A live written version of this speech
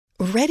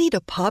Ready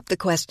to pop the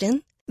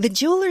question? The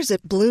jewelers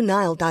at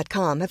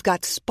BlueNile.com have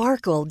got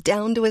sparkle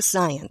down to a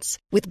science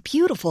with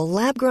beautiful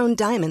lab-grown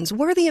diamonds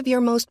worthy of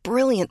your most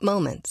brilliant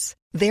moments.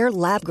 Their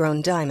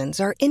lab-grown diamonds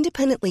are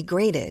independently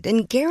graded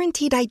and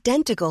guaranteed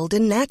identical to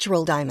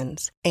natural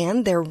diamonds,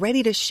 and they're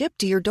ready to ship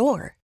to your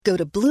door. Go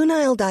to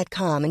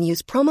BlueNile.com and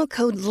use promo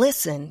code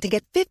LISTEN to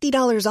get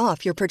 $50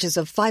 off your purchase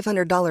of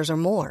 $500 or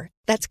more.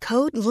 That's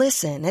code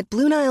LISTEN at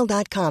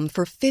BlueNile.com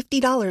for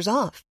 $50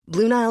 off.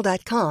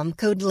 BlueNile.com,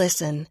 code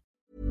LISTEN.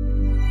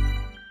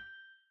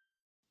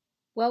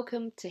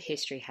 Welcome to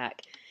History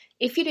Hack.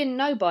 If you didn't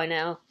know by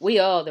now, we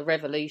are the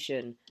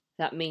revolution.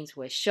 That means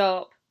we're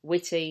sharp,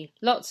 witty,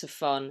 lots of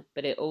fun,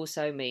 but it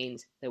also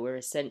means that we're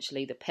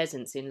essentially the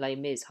peasants in Les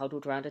Mis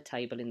huddled round a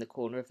table in the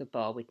corner of the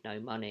bar with no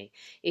money.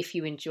 If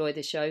you enjoy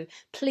the show,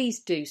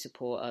 please do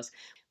support us.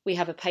 We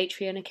have a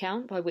Patreon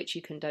account by which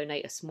you can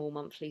donate a small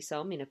monthly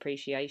sum in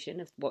appreciation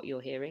of what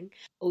you're hearing.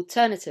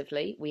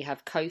 Alternatively, we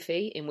have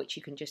Ko-fi, in which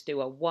you can just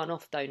do a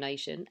one-off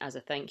donation as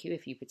a thank you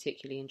if you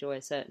particularly enjoy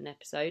a certain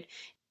episode.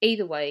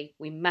 Either way,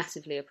 we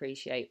massively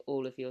appreciate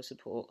all of your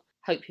support.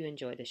 Hope you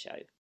enjoy the show.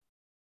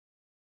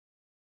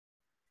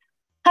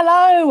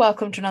 Hello,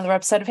 welcome to another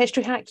episode of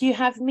History Hack. You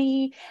have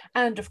me,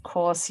 and of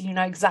course, you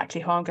know exactly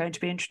who I'm going to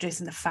be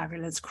introducing, the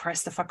fabulous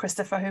Christopher.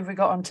 Christopher, who have we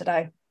got on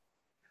today?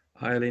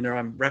 Hi, Alina.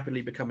 I'm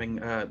rapidly becoming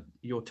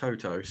your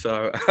Toto,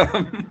 so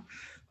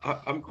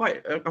I'm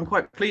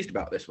quite pleased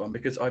about this one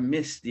because I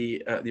missed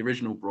the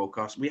original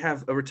broadcast. We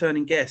have a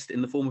returning guest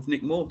in the form of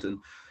Nick Morton,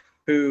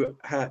 who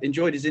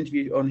enjoyed his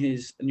interview on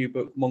his new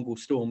book Mongol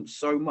Storm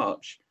so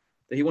much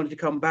that he wanted to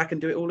come back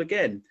and do it all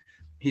again.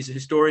 He's a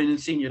historian and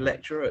senior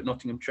lecturer at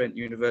Nottingham Trent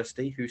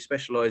University who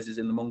specialises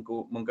in the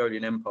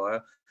Mongolian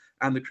Empire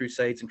and the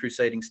Crusades and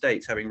Crusading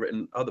States, having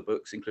written other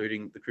books,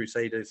 including The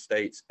Crusader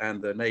States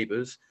and Their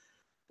Neighbours,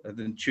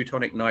 the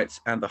Teutonic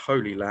Knights and the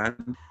Holy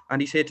Land.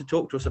 And he's here to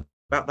talk to us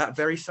about that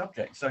very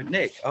subject. So,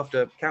 Nick,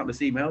 after countless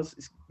emails,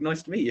 it's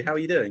nice to meet you. How are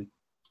you doing?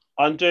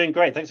 I'm doing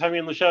great. Thanks for having me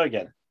on the show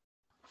again.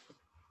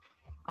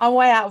 I'm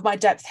way out of my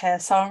depth here,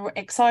 so I'm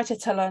excited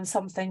to learn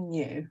something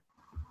new.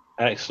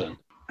 Excellent.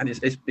 And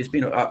it's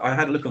been, I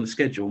had a look on the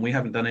schedule and we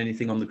haven't done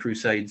anything on the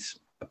Crusades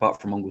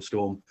apart from Mongol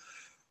Storm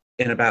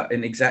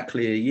in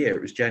exactly a year.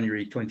 It was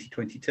January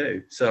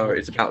 2022. So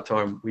it's about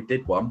time we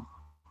did one.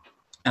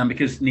 And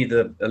because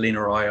neither Alina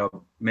or I are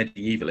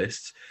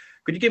medievalists,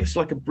 could you give us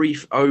like a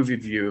brief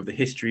overview of the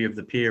history of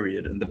the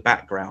period and the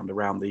background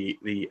around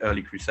the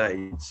early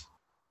Crusades?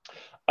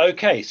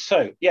 Okay,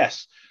 so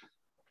yes,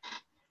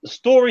 the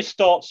story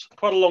starts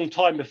quite a long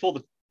time before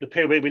the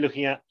period we'll be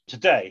looking at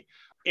today,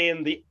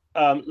 in the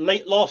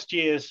late last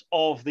years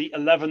of the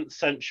 11th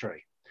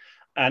century.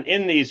 And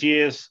in these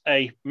years,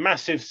 a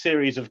massive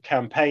series of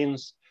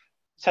campaigns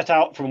set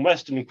out from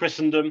Western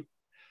Christendom,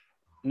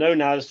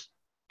 known as,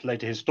 to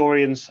later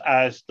historians,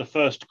 as the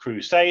First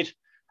Crusade.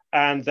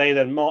 And they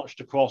then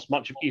marched across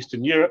much of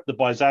Eastern Europe, the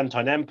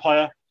Byzantine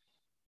Empire,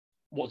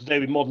 what today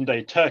would be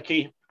modern-day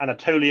Turkey,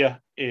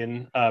 Anatolia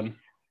in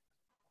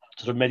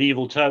sort of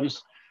medieval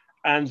terms,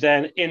 and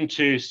then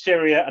into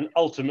Syria and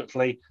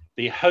ultimately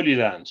the Holy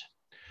Land.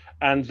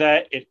 And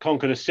there it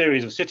conquered a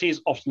series of cities,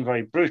 often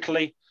very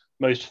brutally,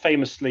 most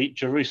famously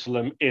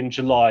Jerusalem in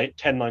July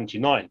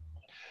 1099.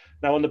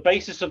 Now, on the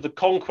basis of the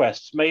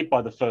conquests made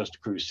by the First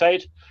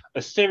Crusade,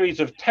 a series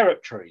of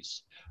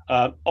territories,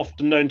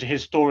 often known to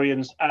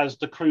historians as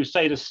the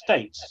Crusader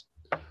States,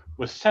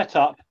 were set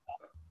up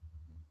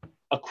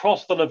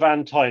across the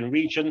Levantine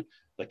region,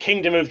 the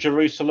Kingdom of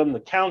Jerusalem, the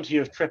County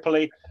of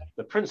Tripoli,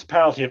 the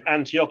Principality of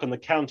Antioch, and the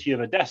County of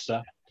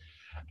Edessa.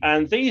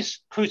 And these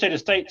Crusader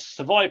states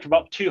survived for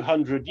about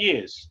 200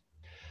 years.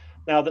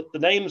 Now, the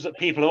names that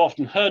people have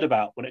often heard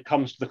about when it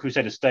comes to the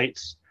Crusader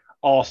states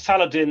are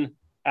Saladin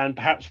and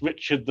perhaps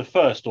Richard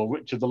I, or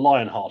Richard the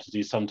Lionheart, as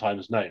he's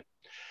sometimes known.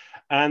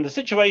 And the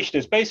situation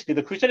is basically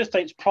the Crusader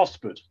states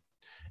prospered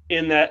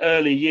in their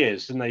early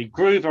years, and they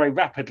grew very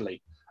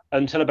rapidly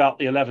until about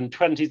the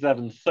 1120s,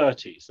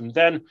 1130s. And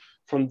then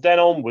from then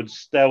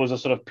onwards, there was a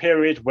sort of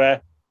period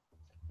where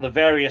the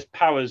various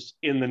powers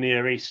in the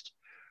Near East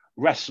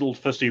wrestled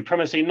for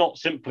supremacy, not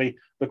simply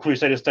the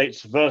Crusader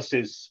states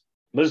versus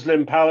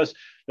Muslim powers.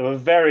 There were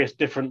various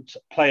different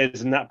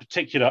players in that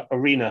particular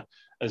arena,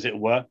 as it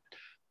were.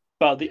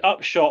 But the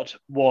upshot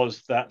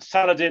was that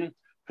Saladin,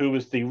 who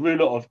was the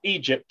ruler of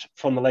Egypt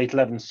from the late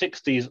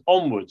 1160s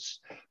onwards,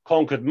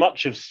 conquered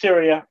much of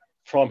Syria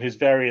from his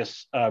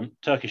various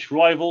Turkish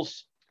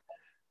rivals,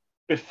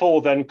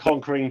 before then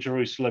conquering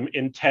Jerusalem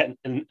in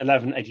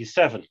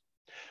 1187.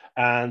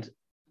 And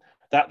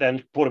that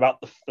then brought about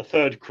the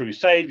Third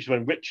Crusade, which is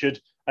when Richard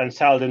and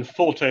Saladin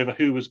fought over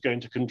who was going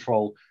to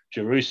control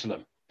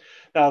Jerusalem.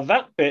 Now,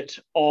 that bit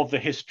of the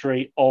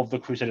history of the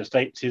Crusader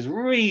states is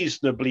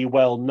reasonably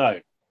well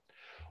known.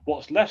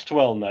 What's less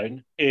well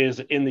known is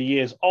that in the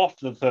years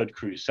after the Third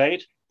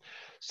Crusade,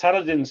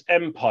 Saladin's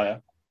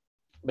empire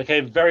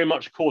became very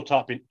much caught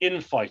up in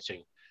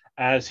infighting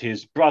as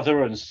his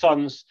brother and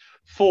sons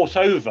fought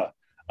over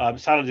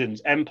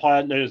Saladin's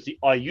empire, known as the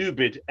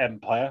Ayyubid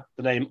Empire,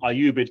 the name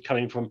Ayyubid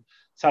coming from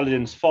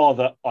Saladin's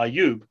father,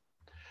 Ayyub,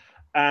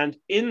 And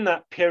in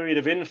that period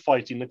of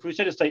infighting, the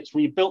Crusader states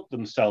rebuilt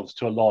themselves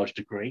to a large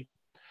degree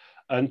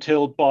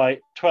until by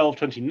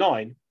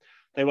 1229,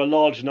 they were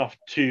large enough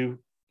to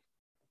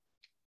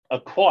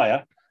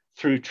acquire,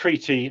 through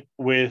treaty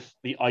with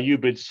the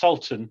Ayyubid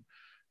Sultan,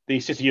 the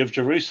city of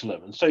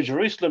Jerusalem. And so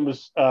Jerusalem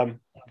was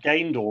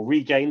gained or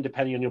regained,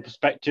 depending on your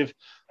perspective,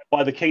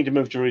 by the Kingdom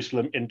of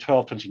Jerusalem in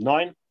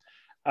 1229.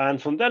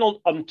 And from then on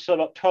until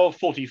about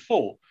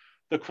 1244,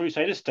 the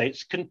Crusader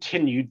states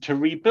continued to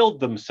rebuild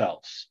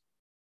themselves.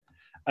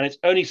 And it's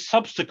only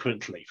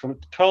subsequently, from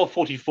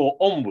 1244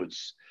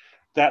 onwards,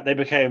 that they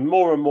became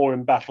more and more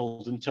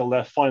embattled until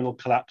their final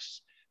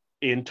collapse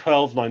in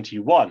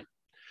 1291.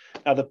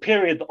 Now, the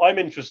period that I'm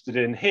interested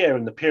in here,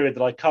 and the period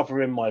that I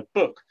cover in my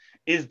book,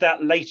 is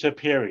that later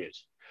period.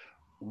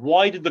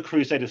 Why did the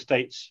Crusader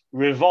states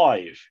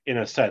revive, in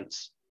a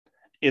sense,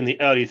 in the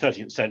early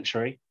 13th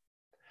century?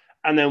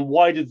 And then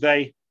why did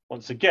they,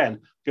 once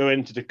again, go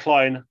into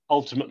decline,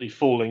 ultimately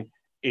falling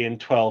in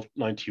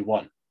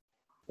 1291?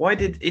 Why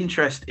did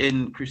interest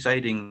in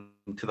crusading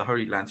to the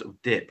Holy Land sort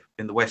of dip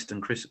in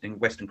Western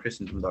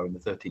Christendom, though, in the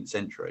 13th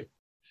century?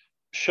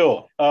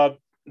 Sure.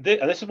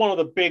 This is one of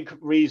the big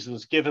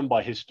reasons given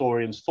by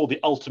historians for the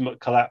ultimate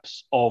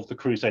collapse of the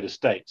Crusader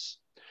states.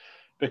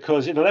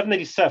 Because in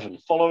 1187,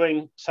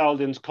 following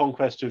Saladin's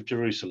conquest of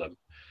Jerusalem,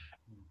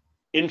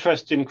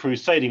 interest in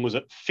crusading was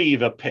at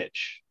fever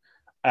pitch,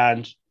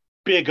 and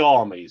big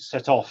armies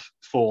set off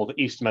for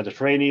the Eastern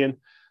Mediterranean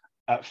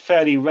at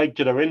fairly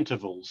regular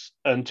intervals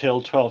until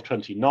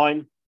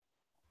 1229.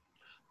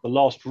 The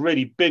last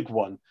really big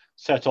one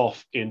set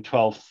off in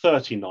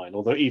 1239,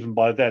 although even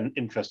by then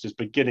interest is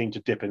beginning to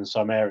dip in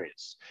some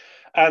areas.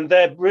 And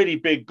their really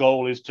big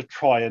goal is to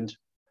try and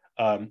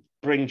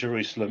bring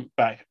Jerusalem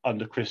back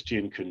under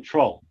Christian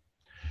control.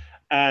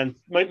 And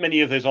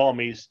many of those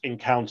armies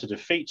encounter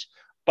defeat,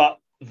 but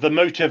the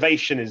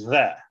motivation is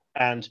there.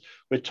 And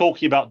we're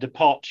talking about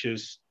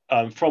departures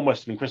from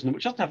Western Christendom,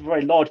 which doesn't have a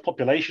very large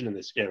population in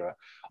this era,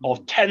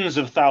 of tens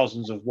of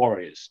thousands of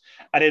warriors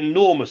at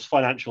enormous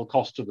financial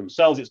cost to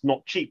themselves. It's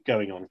not cheap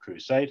going on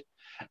crusade,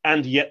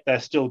 and yet they're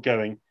still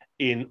going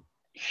in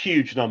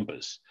huge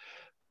numbers.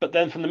 But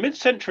then from the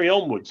mid-century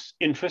onwards,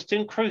 interest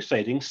in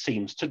crusading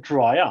seems to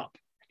dry up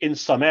in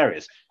some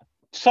areas.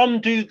 Some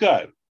do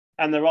go,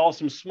 and there are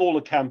some smaller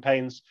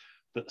campaigns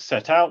that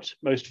set out,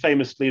 most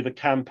famously the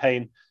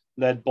campaign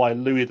led by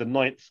Louis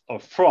IX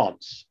of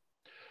France,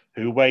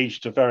 who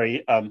waged a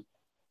very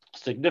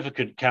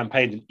significant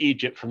campaign in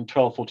Egypt from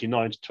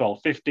 1249 to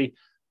 1250,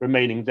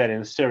 remaining then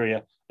in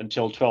Syria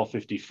until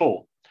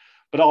 1254.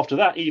 But after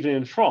that, even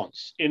in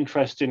France,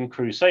 interest in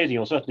crusading,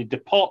 or certainly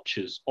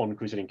departures on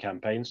crusading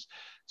campaigns,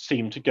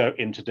 seem to go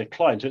into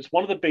decline. So it's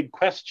one of the big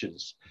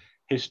questions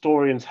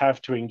historians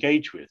have to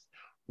engage with.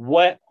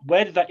 Where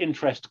did that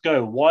interest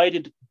go? Why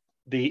did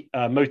the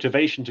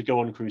motivation to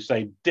go on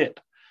crusade dip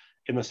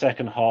in the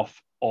second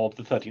half of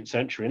the 13th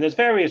century? And there's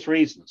various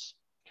reasons.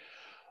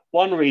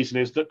 One reason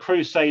is that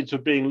crusades were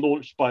being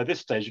launched by this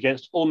stage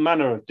against all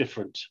manner of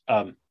different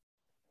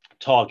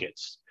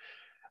targets.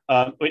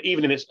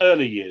 Even in its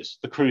early years,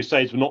 the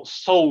crusades were not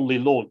solely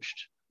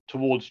launched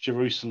towards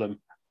Jerusalem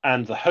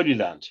and the Holy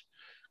Land.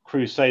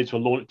 Crusades were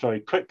launched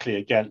very quickly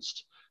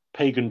against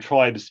pagan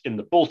tribes in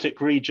the Baltic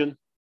region,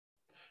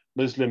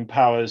 Muslim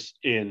powers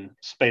in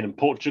Spain and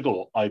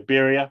Portugal, or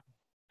Iberia.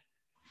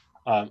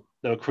 There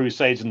were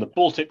crusades in the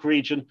Baltic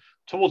region.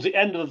 Towards the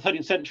end of the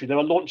 13th century, they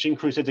were launching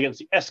crusades against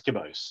the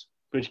Eskimos,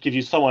 which gives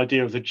you some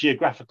idea of the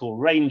geographical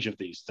range of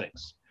these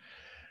things.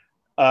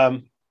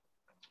 And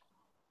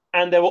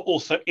there were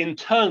also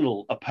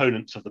internal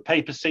opponents of the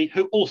papacy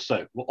who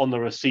also were on the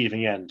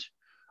receiving end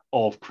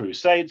of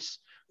crusades.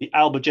 The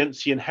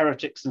Albigensian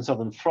heretics in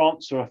southern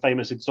France are a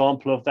famous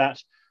example of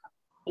that.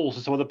 Also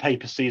some of the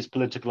papacy's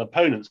political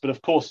opponents. But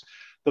of course,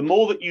 the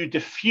more that you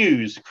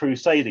diffuse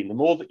crusading, the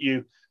more that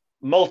you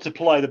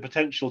multiply the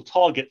potential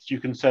targets you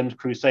can send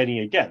crusading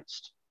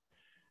against,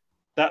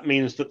 that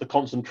means that the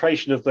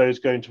concentration of those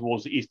going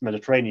towards the East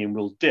Mediterranean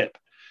will dip.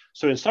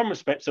 So in some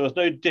respects, there was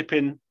no dip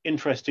in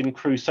interest in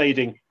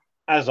crusading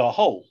as a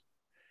whole.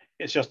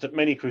 It's just that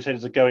many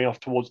crusaders are going off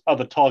towards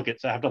other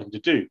targets that have nothing to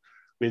do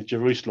with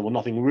Jerusalem, or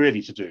nothing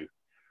really to do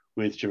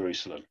with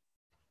Jerusalem.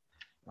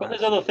 But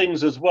there's other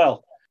things as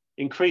well.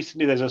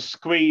 Increasingly, there's a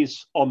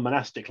squeeze on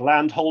monastic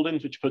land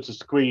holdings, which puts a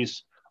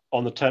squeeze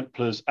on the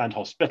Templars and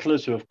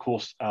Hospitallers, who of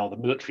course are the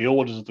military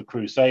orders of the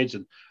Crusades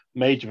and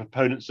major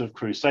proponents of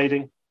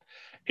crusading.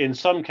 In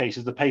some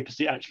cases, the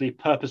papacy actually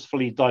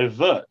purposefully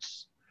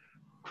diverts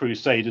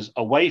crusaders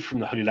away from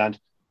the Holy Land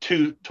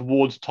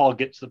towards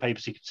targets the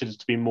papacy considers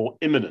to be more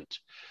imminent.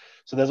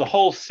 So there's a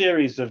whole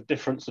series of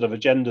different sort of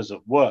agendas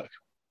at work.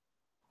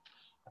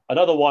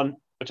 Another one,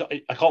 which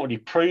I can't really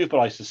prove, but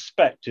I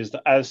suspect, is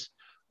that as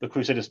the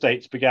Crusader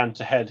states began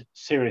to head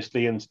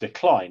seriously into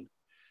decline,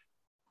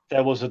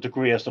 there was a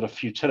degree of sort of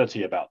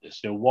futility about this.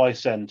 Why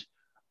send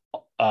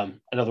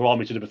another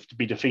army to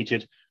be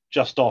defeated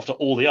just after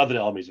all the other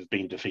armies have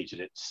been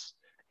defeated?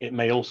 It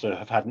may also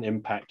have had an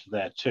impact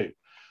there too.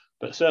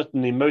 But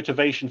certainly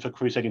motivation for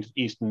crusading to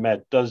the Eastern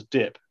Med does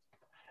dip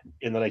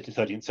in the late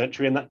 13th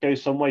century, and that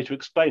goes some way to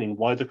explaining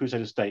why the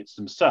Crusader states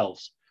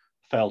themselves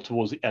fell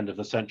towards the end of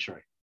the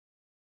century.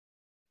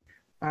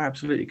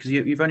 Absolutely, because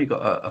you've only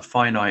got a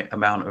finite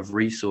amount of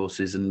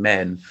resources and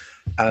men,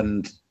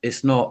 and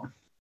it's not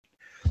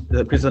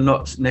because they're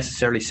not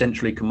necessarily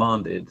centrally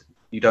commanded.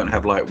 You don't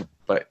have like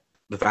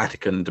the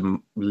Vatican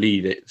to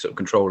lead it, sort of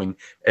controlling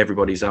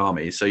everybody's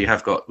armies. So you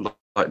have got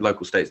like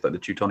local states like the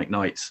Teutonic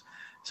Knights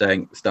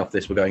saying, "Stuff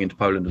this, we're going into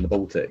Poland and the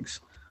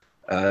Baltics,"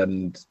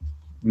 and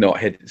not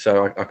hit.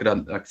 So I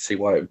could see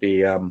why it would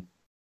be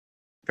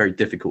very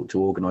difficult to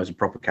organise a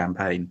proper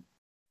campaign.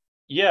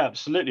 Yeah,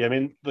 absolutely. I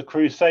mean, the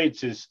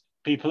Crusades is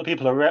people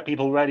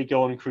rarely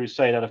go on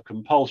crusade out of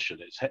compulsion.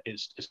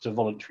 It's a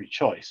voluntary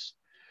choice.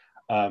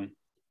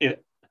 It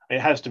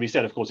has to be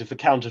said, of course, if the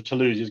Count of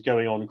Toulouse is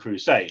going on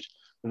crusade,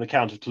 then the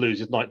Count of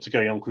Toulouse's knights are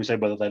going on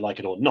crusade whether they like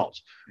it or not.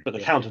 But the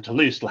Count of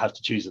Toulouse still has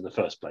to choose in the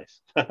first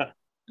place.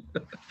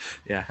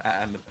 Yeah,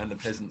 and the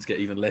peasants get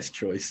even less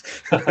choice.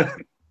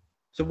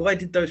 So why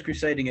did those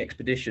crusading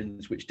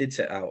expeditions, which did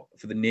set out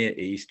for the Near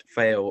East,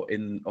 fail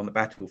on the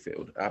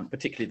battlefield,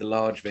 particularly the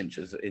large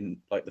ventures in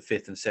like the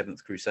 5th and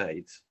 7th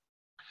Crusades?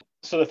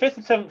 So the 5th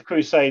and 7th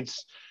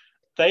Crusades,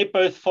 they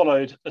both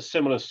followed a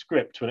similar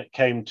script when it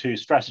came to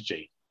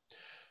strategy,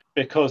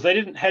 because they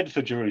didn't head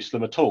for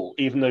Jerusalem at all,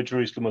 even though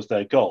Jerusalem was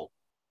their goal.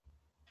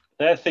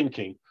 Their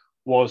thinking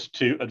was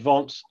to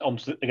advance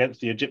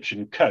against the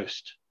Egyptian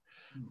coast,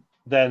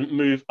 then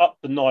move up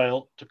the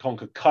Nile to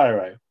conquer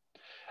Cairo.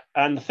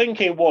 And the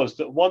thinking was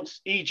that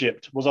once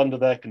Egypt was under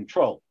their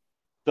control,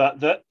 that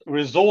the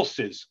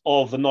resources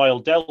of the Nile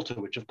Delta,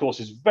 which of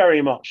course is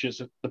very much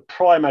the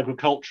prime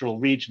agricultural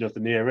region of the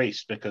Near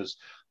East, because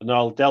the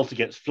Nile Delta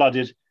gets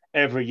flooded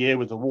every year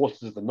with the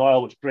waters of the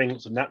Nile, which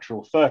brings some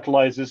natural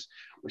fertilizers,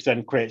 which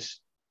then creates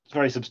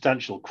very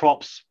substantial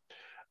crops.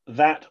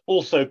 That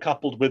also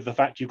coupled with the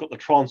fact you've got the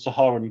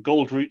trans-Saharan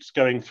gold routes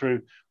going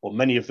through, or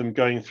many of them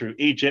going through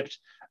Egypt,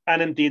 and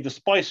indeed the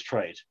spice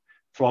trade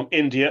from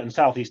India and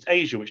Southeast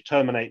Asia,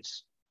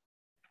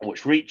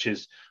 which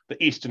reaches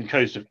the eastern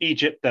coast of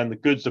Egypt. Then the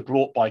goods are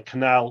brought by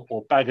canal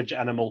or baggage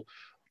animal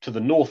to the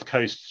north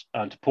coast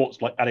and to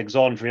ports like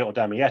Alexandria or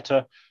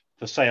Damietta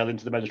for sale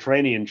into the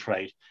Mediterranean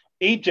trade.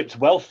 Egypt's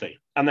wealthy,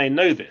 and they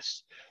know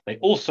this. They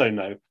also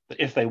know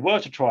that if they were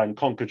to try and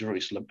conquer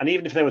Jerusalem, and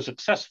even if they were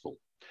successful,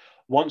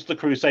 once the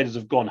Crusaders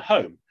have gone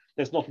home,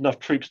 there's not enough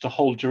troops to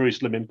hold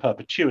Jerusalem in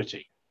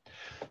perpetuity.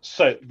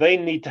 So they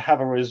need to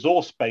have a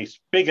resource base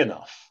big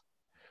enough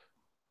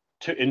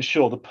to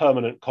ensure the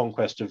permanent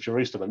conquest of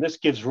Jerusalem. And this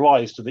gives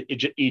rise to the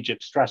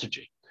Egypt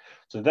strategy.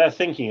 So their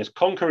thinking is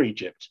conquer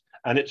Egypt,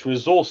 and its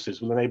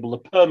resources will enable the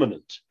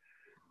permanent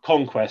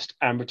conquest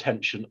and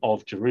retention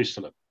of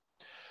Jerusalem.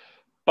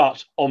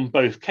 But in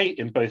both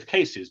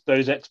cases,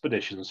 those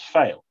expeditions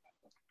fail.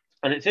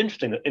 And it's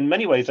interesting that in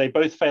many ways, they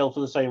both fail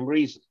for the same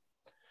reason.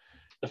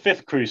 The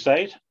 5th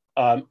Crusade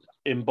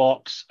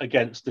embarks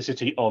against the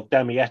city of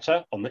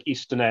Damietta on the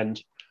eastern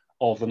end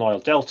of the Nile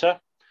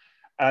Delta.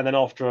 And then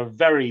after a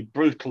very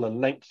brutal and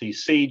lengthy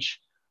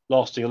siege,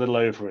 lasting a little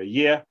over a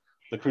year,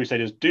 the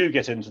Crusaders do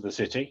get into the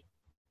city,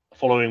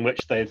 following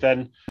which they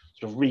then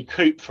sort of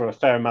recoup for a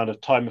fair amount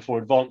of time before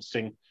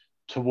advancing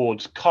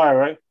towards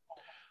Cairo.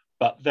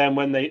 But then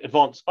when they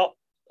advance up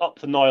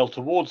the Nile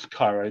towards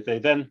Cairo, they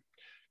then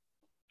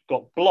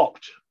got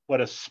blocked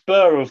when a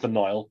spur of the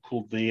Nile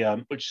called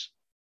which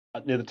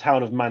near the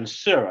town of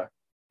Mansoura,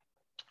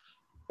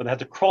 when they had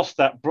to cross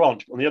that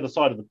branch. On the other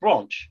side of the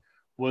branch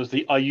was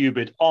the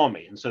Ayyubid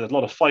army. And so there's a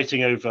lot of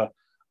fighting over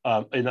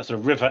in that sort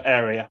of river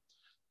area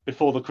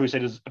before the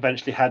Crusaders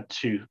eventually had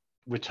to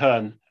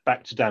return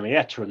back to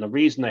Damietta. And the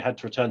reason they had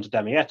to return to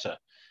Damietta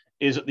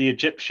is that the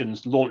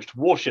Egyptians launched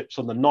warships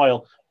on the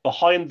Nile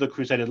behind the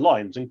Crusader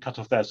lines and cut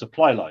off their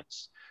supply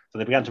lines. So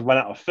they began to run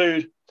out of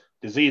food,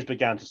 disease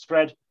began to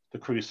spread, the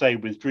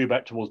crusade withdrew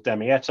back towards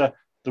Damietta,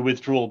 the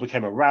withdrawal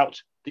became a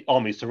rout, the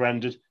army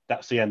surrendered.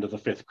 That's the end of the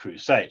 5th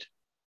Crusade.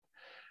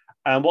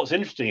 And what's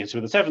interesting is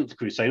with the 7th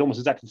Crusade, almost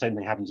exactly the same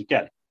thing happens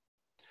again.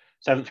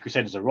 7th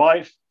Crusaders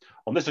arrive.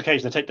 On this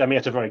occasion, they take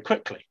Damietta very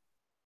quickly.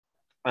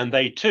 And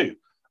they too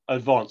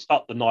advance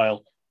up the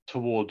Nile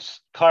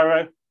towards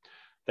Cairo.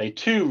 They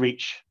too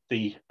reach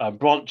the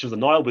branch of the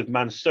Nile with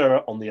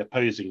Mansoura on the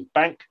opposing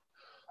bank.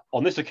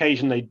 On this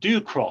occasion, they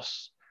do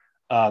cross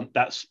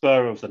that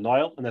spur of the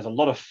Nile, and there's a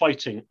lot of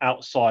fighting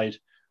outside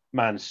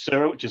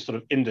Mansoura, which is sort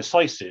of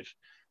indecisive.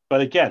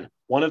 But again,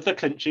 one of the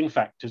clinching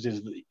factors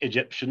is that the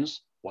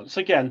Egyptians, once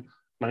again,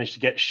 managed to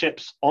get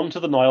ships onto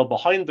the Nile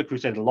behind the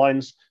Crusader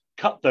lines,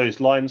 cut those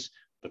lines,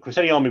 the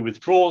Crusading army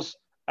withdraws,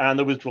 and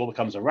the withdrawal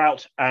becomes a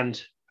rout,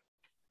 and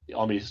the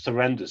army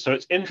surrenders. So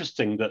it's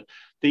interesting that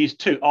these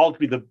two,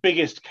 arguably the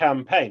biggest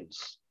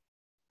campaigns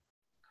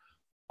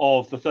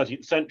of the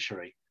 13th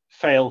century,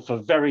 fail for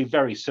very,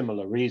 very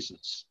similar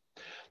reasons.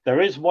 There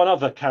is one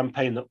other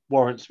campaign that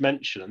warrants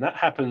mention, and that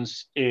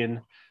happens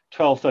in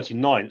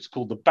 1239. It's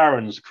called the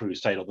Barons'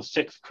 Crusade, or the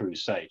 6th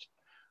Crusade.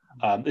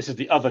 This is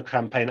the other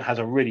campaign that has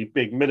a really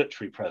big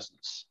military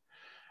presence.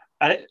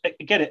 And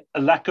a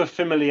lack of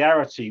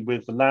familiarity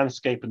with the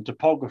landscape and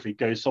topography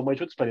goes some way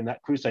to explaining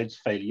that crusade's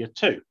failure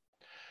too.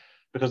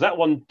 Because that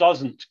one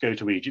doesn't go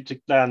to Egypt,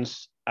 it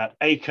lands at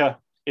Acre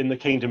in the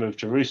Kingdom of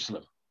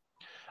Jerusalem,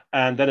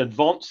 and then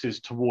advances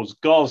towards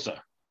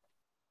Gaza.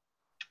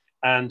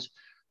 And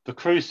the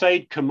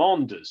crusade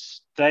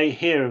commanders, they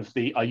hear of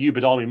the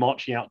Ayyubid army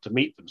marching out to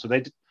meet them, so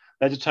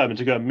they're determined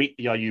to go and meet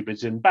the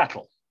Ayyubids in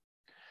battle.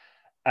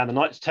 And the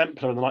Knights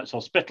Templar and the Knights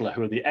Hospitaller,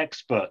 who are the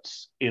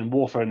experts in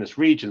warfare in this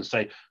region,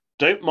 say,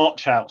 don't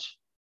march out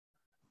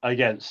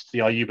against the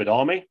Ayyubid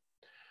army.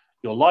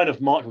 Your line of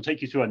march will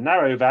take you through a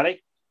narrow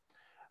valley,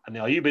 and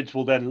the Ayyubids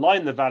will then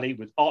line the valley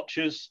with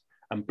archers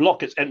and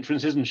block its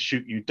entrances and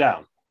shoot you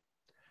down.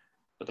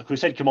 But the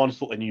Crusade commanders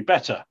thought they knew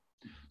better.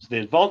 So they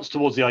advanced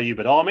towards the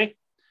Ayyubid army.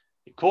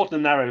 It caught in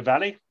a narrow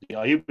valley. The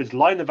Ayyubids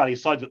line the valley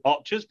side with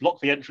archers, block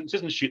the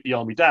entrances and shoot the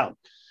army down.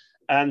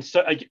 And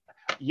so,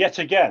 yet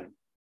again,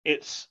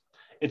 it's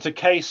a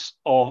case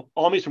of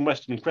armies from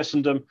Western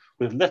Christendom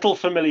with little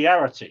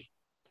familiarity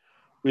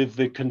with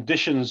the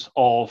conditions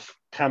of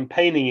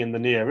campaigning in the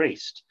Near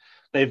East.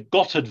 They've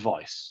got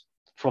advice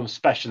from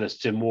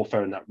specialists in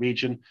warfare in that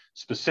region,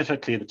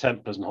 specifically the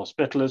Templars and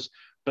Hospitallers,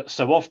 but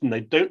so often they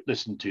don't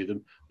listen to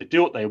them. They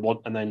do what they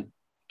want and then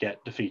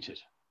get defeated.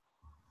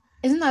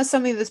 Isn't that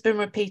something that's been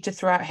repeated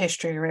throughout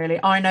history, really?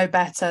 I know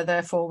better,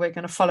 therefore we're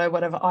going to follow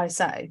whatever I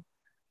say.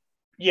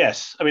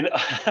 Yes, I mean,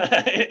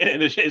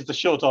 is the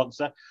short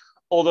answer.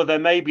 Although there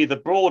may be the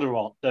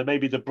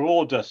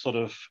broader sort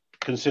of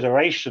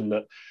consideration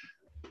that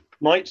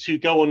knights who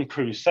go on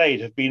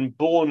crusade have been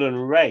born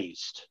and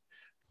raised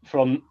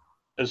from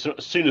as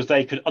soon as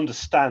they could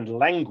understand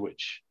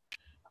language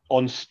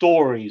on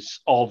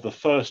stories of the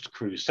First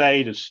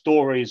Crusade, as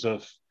stories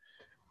of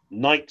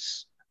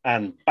knights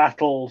and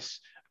battles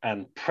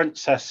and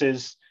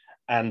princesses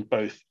and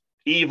both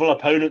evil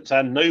opponents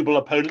and noble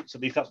opponents.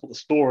 At least that's what the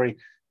story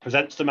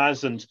presents them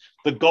as, and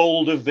the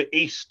gold of the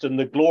East and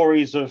the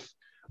glories of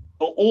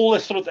all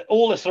this sort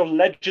of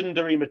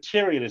legendary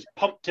material is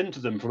pumped into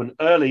them from an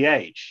early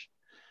age.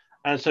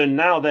 And so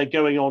now they're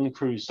going on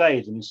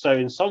crusade. And so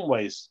in some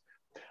ways,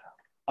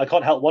 I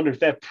can't help wonder if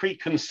their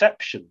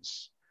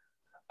preconceptions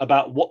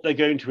about what they're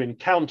going to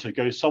encounter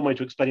go some way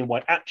to explaining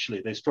why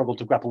actually they struggle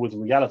to grapple with the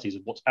realities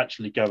of what's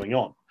actually going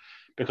on,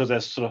 because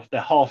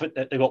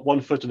they've got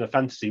one foot in a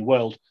fantasy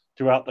world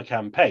throughout the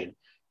campaign,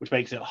 which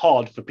makes it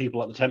hard for people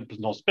like the Templars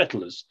and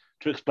Hospitallers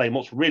to explain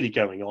what's really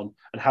going on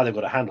and how they've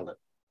got to handle it.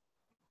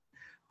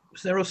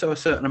 Was there also a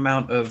certain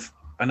amount of,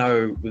 I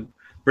know with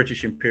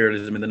British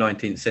imperialism in the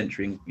 19th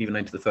century, even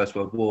into the First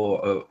World War,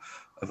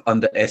 of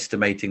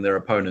underestimating their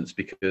opponents,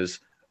 because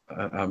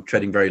I'm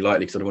treading very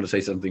lightly because I don't want to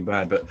say something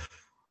bad, but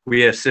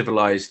we are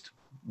civilized,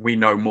 we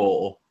know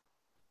more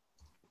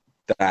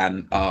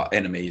than our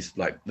enemies,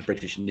 like the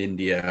British in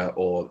India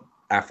or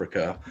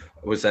Africa.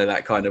 Was there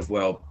that kind of,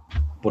 well,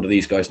 what do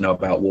these guys know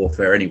about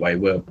warfare anyway?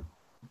 We're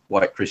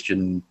white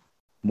Christian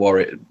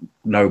warrior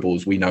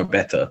nobles, we know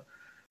better.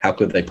 How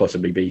could they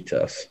possibly beat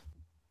us?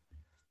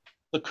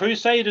 The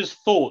Crusaders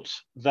thought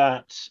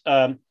that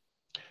the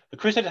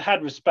Crusaders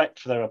had respect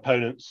for their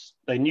opponents.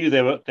 They knew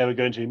they were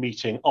going to be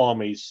meeting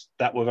armies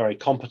that were very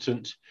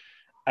competent,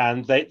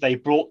 and they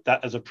brought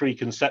that as a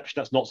preconception.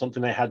 That's not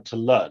something they had to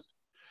learn.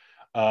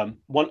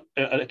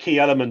 A key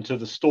element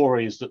of the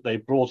stories that they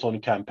brought on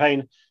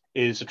campaign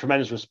is a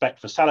tremendous respect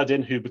for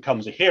Saladin, who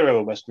becomes a hero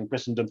in Western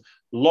Christendom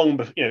long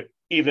before,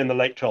 even in the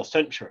late 12th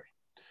century.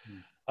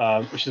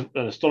 Which is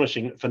an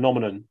astonishing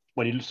phenomenon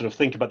when you sort of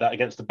think about that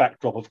against the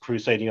backdrop of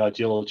crusading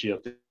ideology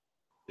of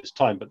this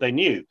time. But they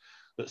knew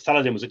that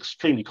Saladin was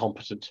extremely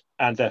competent,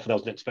 and therefore there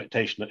was an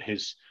expectation that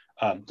his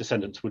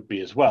descendants would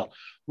be as well.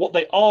 What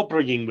they are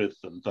bringing with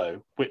them,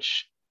 though,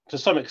 which to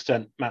some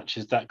extent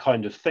matches that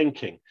kind of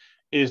thinking,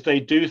 is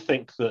they do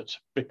think that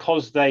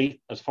because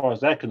they, as far as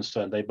they're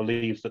concerned, they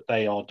believe that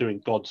they are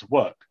doing God's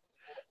work,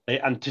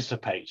 they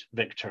anticipate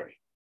victory.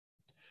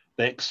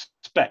 They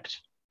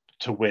expect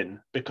to win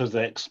because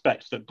they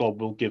expect that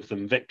God will give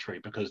them victory,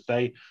 because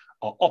they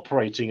are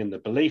operating in the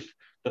belief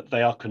that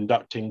they are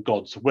conducting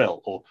God's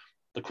will, or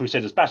the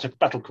Crusaders'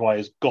 battle cry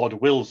is God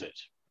wills it.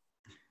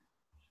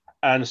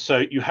 And so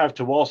you have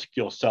to ask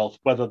yourself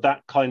whether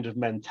that kind of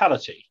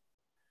mentality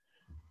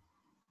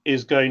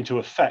is going to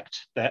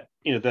affect their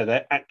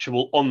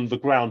actual on the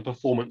ground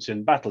performance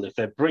in battle, if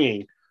they're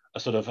bringing a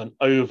sort of an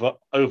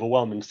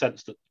overwhelming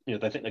sense that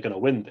they think they're going to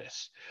win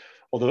this.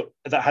 Although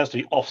that has to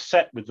be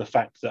offset with the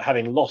fact that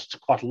having lost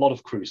quite a lot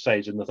of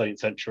crusades in the 13th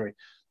century,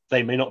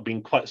 they may not have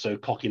been quite so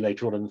cocky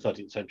later on in the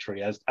 13th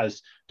century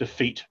as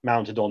defeat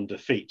mounted on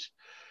defeat.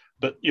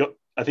 But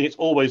I think it's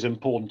always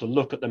important to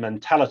look at the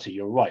mentality,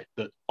 you're right,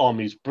 that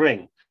armies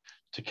bring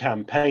to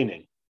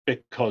campaigning,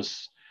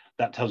 because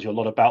that tells you a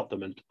lot about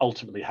them and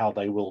ultimately how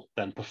they will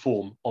then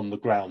perform on the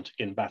ground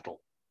in battle.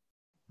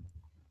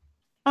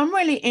 I'm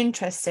really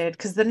interested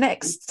because the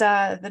next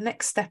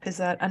step is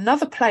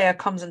another player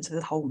comes into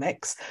the whole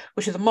mix,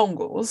 which are the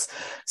Mongols.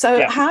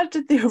 So How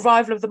did the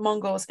arrival of the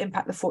Mongols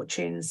impact the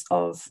fortunes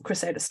of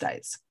Crusader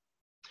states?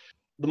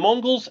 the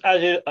Mongols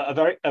added a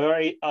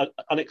very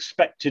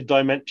unexpected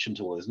dimension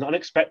to all this. And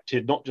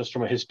unexpected, not just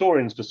from a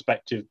historian's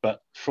perspective,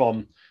 but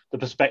from the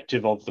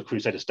perspective of the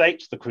Crusader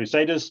states, the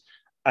Crusaders,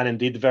 and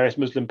indeed the various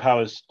Muslim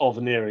powers of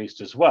the Near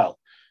East as well.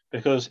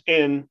 Because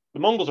the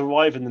Mongols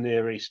arrive in the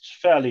Near East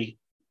fairly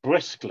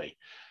briskly.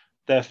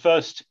 Their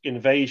first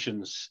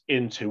invasions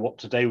into what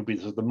today would be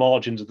the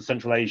margins of the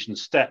Central Asian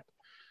steppe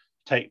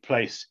take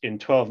place in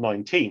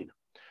 1219.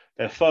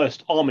 Their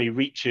first army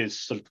reaches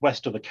sort of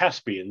west of the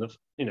Caspian,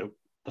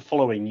 the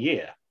following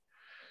year.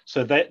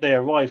 So they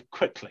arrive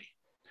quickly.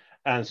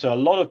 And so a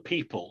lot of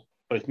people,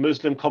 both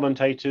Muslim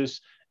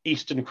commentators,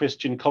 Eastern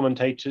Christian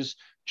commentators,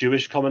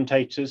 Jewish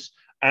commentators,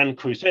 and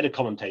Crusader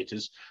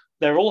commentators,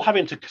 they're all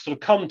having to sort of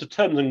come to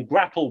terms and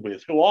grapple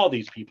with who are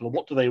these people and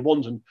what do they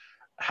want and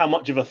how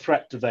much of a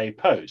threat do they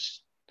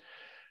pose.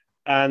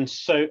 And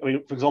so, I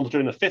mean, for example,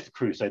 during the Fifth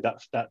Crusade,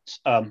 that's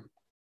a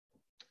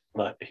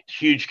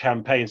huge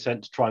campaign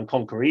sent to try and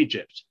conquer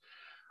Egypt.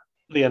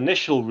 The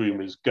initial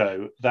rumors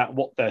go that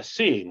what they're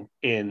seeing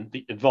in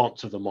the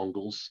advance of the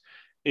Mongols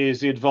is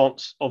the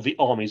advance of the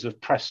armies of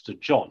Prester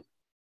John.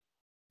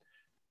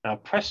 Now,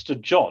 Prester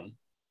John,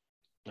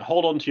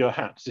 hold on to your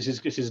hats, this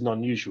is an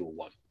unusual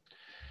one.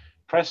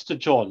 Prester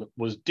John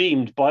was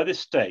deemed by this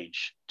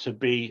stage to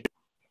be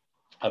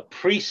a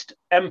priest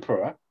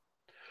emperor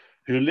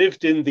who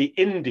lived in the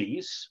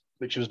Indies,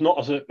 which is not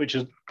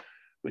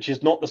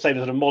the same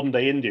as a modern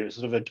day India. It's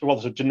sort of a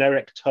rather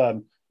generic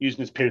term used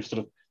in this period, sort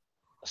of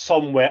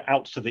somewhere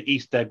out to the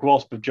east. Their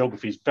grasp of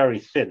geography is very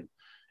thin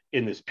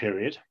in this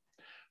period,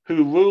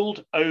 who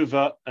ruled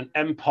over an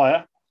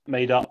empire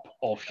made up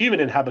of human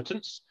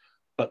inhabitants,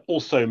 but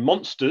also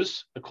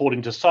monsters,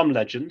 according to some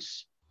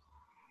legends,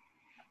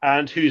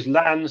 and whose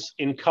lands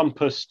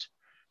encompassed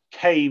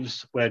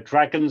caves where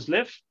dragons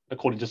live,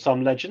 according to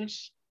some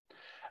legends,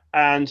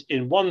 and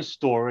in one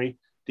story,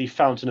 the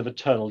Fountain of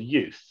Eternal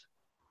Youth.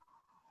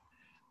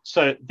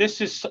 So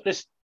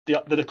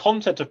the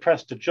concept of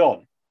Prester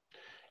John.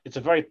 It's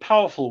a very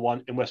powerful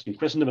one in Western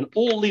Christendom, and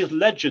all these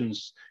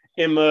legends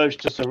emerge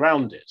to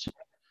surround it.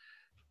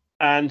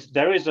 And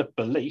there is a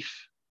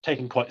belief,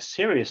 taken quite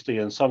seriously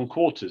in some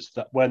quarters,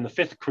 that when the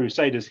Fifth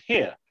Crusaders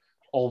hear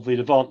of the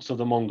advance of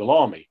the Mongol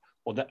army,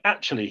 what they're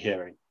actually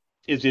hearing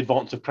is the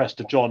advance of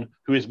Prester John,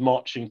 who is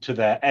marching to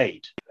their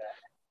aid.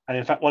 And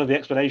in fact, one of the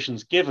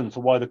explanations given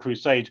for why the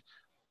crusade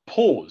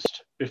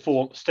paused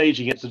before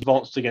staging its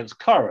advance against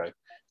Cairo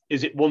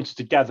is it wanted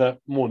to gather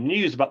more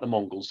news about the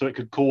Mongols so it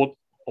could call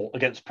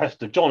against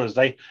Prester John as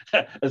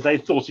they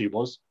thought he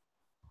was.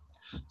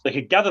 So they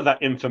could gather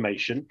that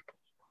information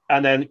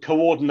and then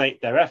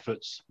coordinate their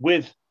efforts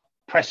with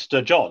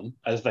Prester John,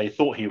 as they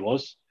thought he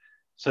was,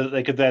 so that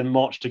they could then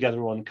march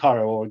together on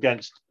Cairo or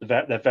against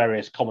their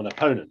various common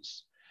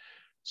opponents.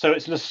 So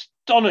it's an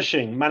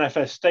astonishing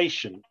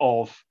manifestation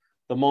of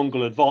the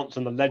Mongol advance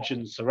and the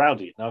legends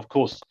surrounding it. Now, of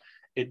course,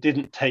 it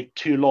didn't take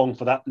too long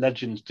for that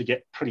legend to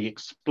get pretty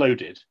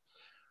exploded.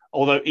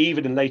 Although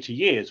even in later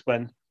years,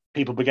 when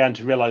people began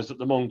to realize that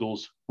the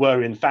Mongols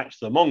were in fact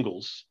the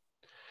Mongols,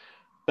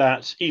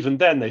 that even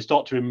then they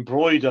start to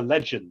embroider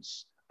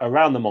legends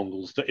around the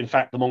Mongols that in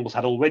fact the Mongols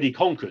had already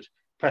conquered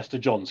Prester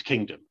John's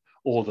kingdom,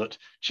 or that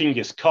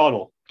Chinggis Khan,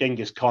 or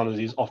Genghis Khan as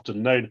he's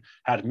often known,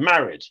 had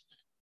married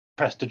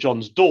Prester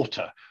John's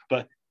daughter.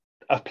 But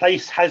a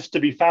place has to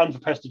be found for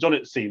Prester John,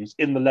 it seems,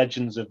 in the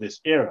legends of this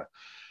era.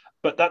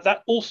 But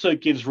that also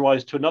gives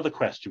rise to another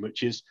question,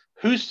 which is,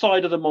 whose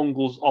side are the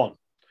Mongols on?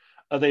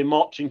 Are they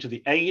marching to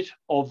the aid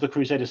of the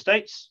Crusader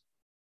states?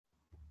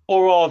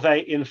 Or are they,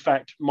 in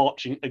fact,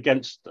 marching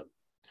against them?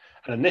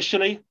 And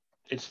initially,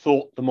 it's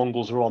thought the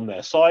Mongols are on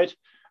their side,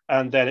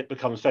 and then it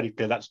becomes fairly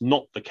clear that's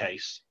not the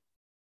case.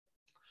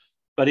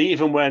 But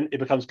even when it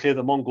becomes clear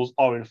the Mongols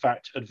are, in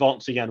fact,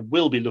 advancing and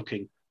will be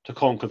looking to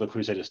conquer the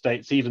Crusader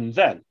states, even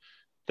then,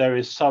 there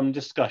is some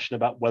discussion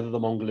about whether the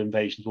Mongol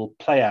invasions will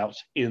play out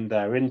in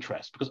their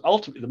interest, because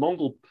ultimately the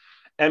Mongol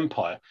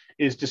Empire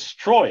is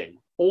destroying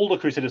all the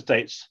Crusader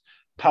states'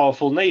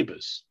 powerful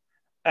neighbors.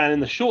 And in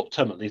the short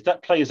term, at least,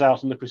 that plays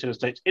out in the Crusader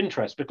states'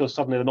 interest, because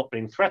suddenly they're not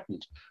being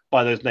threatened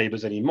by those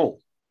neighbors anymore.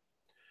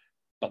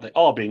 But they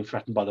are being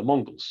threatened by the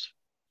Mongols.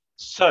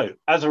 So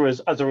as a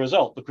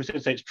result, the Crusader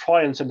states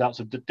try and send out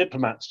some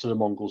diplomats to the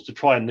Mongols to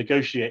try and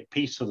negotiate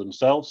peace for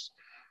themselves.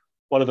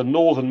 One of the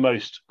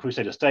northernmost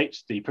Crusader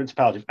states, the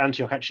Principality of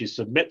Antioch, actually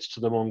submits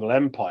to the Mongol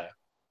Empire.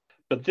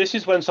 But this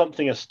is when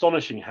something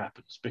astonishing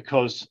happens,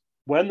 because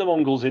when the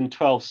Mongols in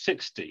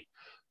 1260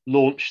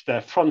 launched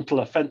their frontal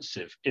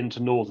offensive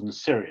into northern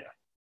Syria,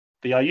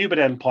 the Ayyubid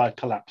Empire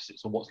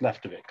collapses, or what's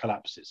left of it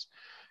collapses,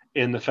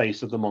 in the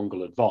face of the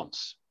Mongol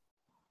advance.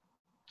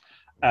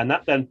 And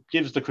that then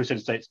gives the Crusader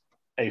states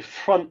a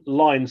front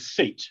line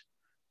seat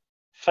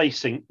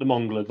facing the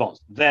Mongol advance.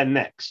 They're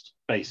next,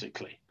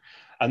 basically.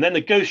 And they're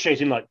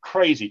negotiating like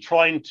crazy,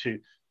 trying to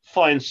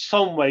find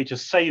some way to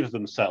save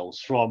themselves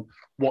from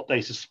what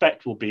they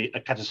suspect will be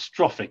a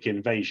catastrophic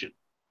invasion.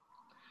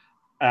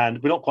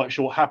 And we're not quite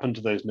sure what happened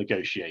to those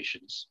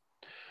negotiations.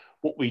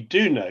 What we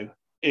do know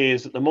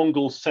is that the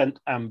Mongols sent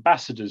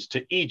ambassadors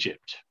to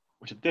Egypt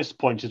which at this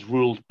point is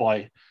ruled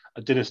by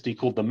a dynasty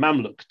called the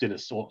Mamluk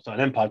dynasty, or an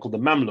empire called the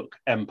Mamluk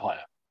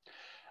Empire.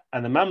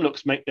 And the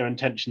Mamluks make their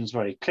intentions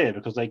very clear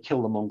because they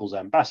kill the Mongols'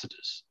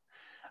 ambassadors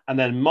and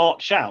then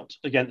march out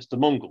against the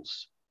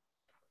Mongols.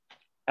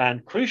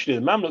 And crucially,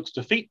 the Mamluks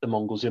defeat the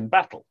Mongols in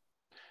battle.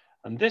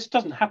 And this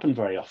doesn't happen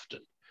very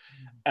often.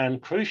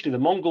 And crucially, the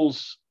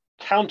Mongols'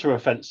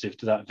 counteroffensive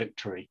to that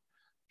victory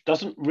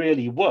doesn't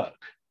really work,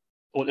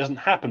 or it doesn't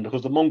happen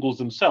because the Mongols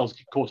themselves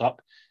get caught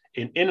up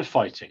in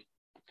infighting.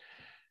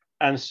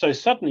 And so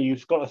suddenly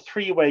you've got a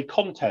three-way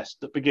contest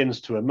that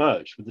begins to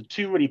emerge, with the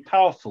two really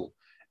powerful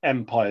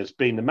empires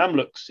being the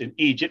Mamluks in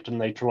Egypt and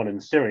later on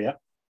in Syria,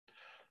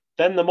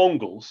 then the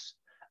Mongols,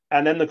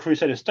 and then the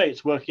Crusader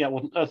states working out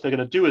what on earth they're going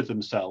to do with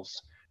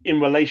themselves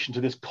in relation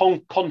to this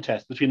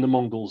contest between the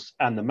Mongols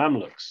and the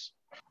Mamluks.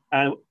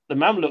 And the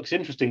Mamluks,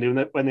 interestingly,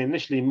 when they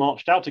initially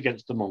marched out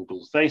against the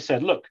Mongols, they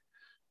said, look,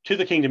 to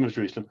the Kingdom of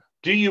Jerusalem,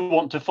 do you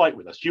want to fight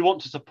with us? Do you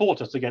want to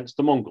support us against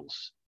the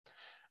Mongols?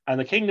 And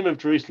the Kingdom of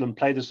Jerusalem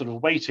played a sort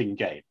of waiting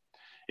game.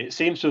 It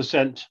seems to have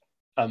sent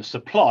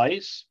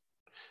supplies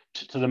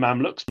to the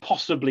Mamluks,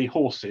 possibly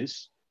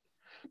horses,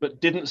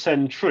 but didn't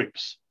send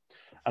troops.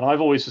 And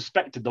I've always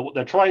suspected that what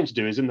they're trying to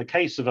do is, in the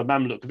case of a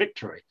Mamluk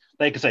victory,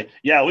 they could say,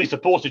 yeah, we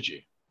supported you.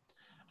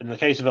 And in the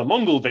case of a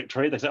Mongol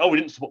victory, they say, oh, we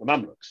didn't support the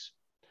Mamluks.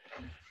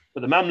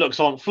 But the Mamluks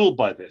aren't fooled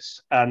by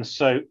this. And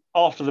so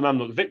after the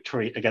Mamluk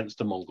victory against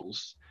the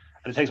Mongols,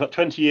 and it takes about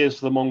 20 years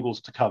for the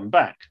Mongols to come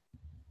back,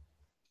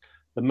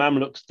 the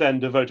Mamluks then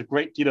devote a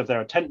great deal of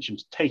their attention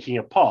to taking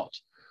apart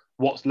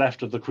what's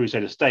left of the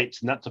Crusader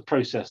states. And that's a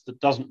process that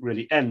doesn't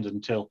really end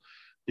until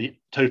the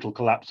total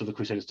collapse of the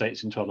Crusader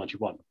states in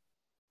 1291.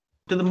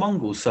 Do the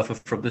Mongols suffer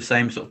from the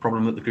same sort of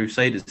problem that the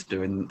Crusaders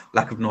do in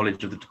lack of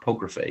knowledge of the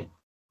topography?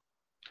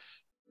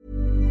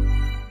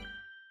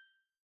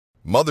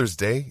 Mother's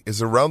Day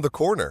is around the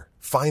corner.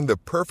 Find the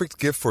perfect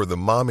gift for the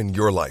mom in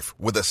your life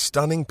with a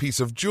stunning piece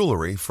of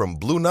jewelry from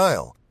Blue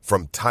Nile.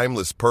 From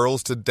timeless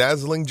pearls to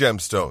dazzling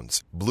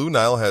gemstones, Blue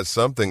Nile has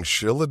something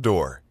she'll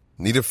adore.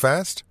 Need it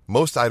fast?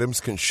 Most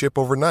items can ship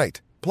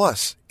overnight.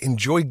 Plus,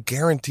 enjoy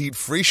guaranteed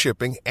free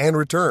shipping and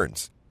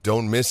returns.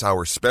 Don't miss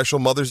our special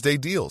Mother's Day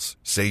deals.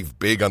 Save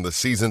big on the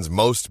season's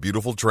most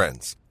beautiful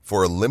trends.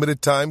 For a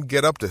limited time,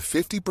 get up to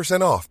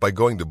 50% off by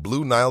going to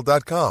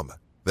BlueNile.com.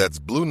 That's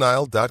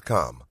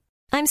BlueNile.com.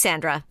 I'm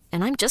Sandra,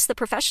 and I'm just the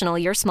professional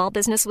your small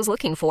business was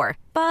looking for.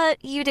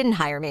 But you didn't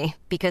hire me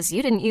because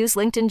you didn't use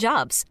LinkedIn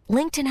Jobs.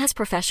 LinkedIn has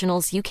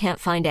professionals you can't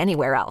find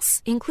anywhere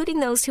else, including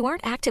those who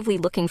aren't actively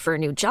looking for a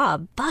new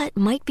job, but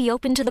might be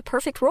open to the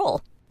perfect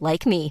role,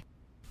 like me.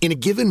 In a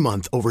given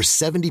month, over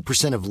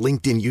 70% of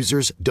LinkedIn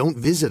users don't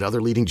visit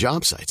other leading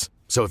job sites.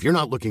 So if you're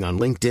not looking on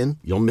LinkedIn,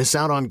 you'll miss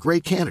out on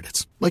great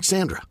candidates like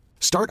Sandra.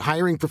 Start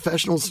hiring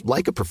professionals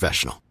like a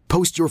professional.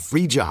 Post your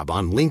free job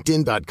on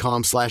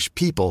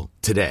linkedin.com/people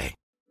today.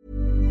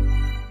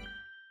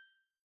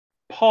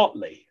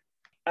 Partly,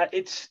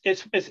 it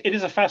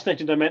is a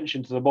fascinating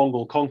dimension to the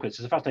Mongol conquest.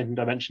 It's a fascinating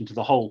dimension to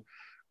the whole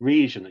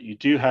region that you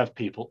do have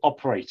people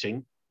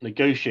operating,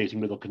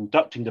 negotiating with, or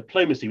conducting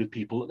diplomacy with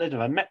people that they've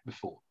never met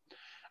before.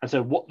 And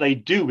so what they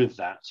do with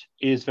that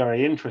is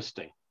very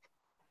interesting.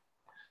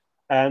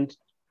 And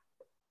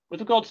with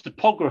regards to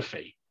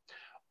topography,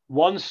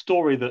 one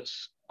story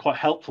that's quite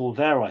helpful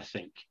there, I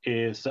think,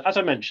 is that, as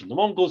I mentioned, the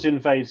Mongols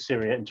invade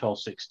Syria in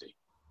 1260.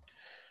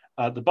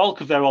 The bulk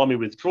of their army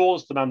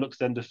withdraws. The Mamluks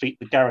then defeat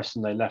the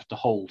garrison they left to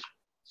hold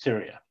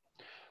Syria.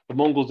 The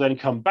Mongols then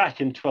come back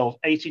in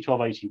 1280,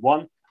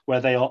 1281, where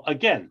they are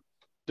again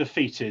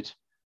defeated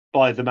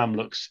by the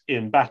Mamluks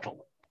in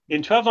battle.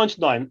 In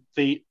 1299,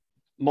 the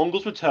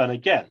Mongols return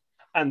again,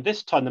 and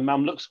this time the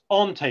Mamluks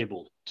aren't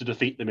able to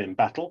defeat them in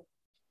battle.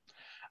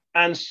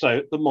 And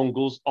so the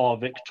Mongols are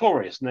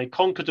victorious, and they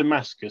conquer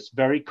Damascus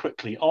very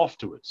quickly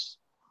afterwards.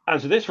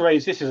 And so this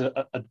is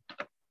a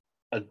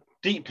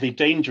deeply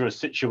dangerous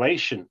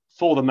situation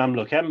for the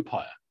Mamluk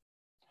Empire,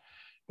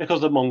 because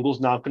the Mongols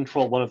now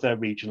control one of their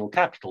regional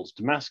capitals,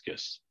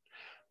 Damascus.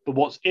 But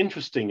what's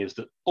interesting is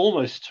that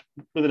almost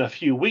within a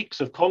few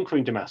weeks of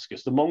conquering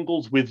Damascus, the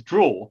Mongols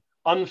withdraw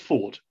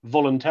unfought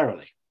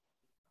voluntarily.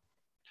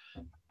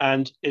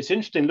 And it's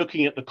interesting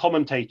looking at the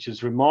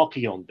commentators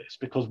remarking on this,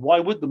 because why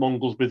would the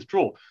Mongols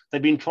withdraw?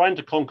 They've been trying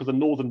to conquer the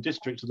northern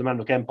districts of the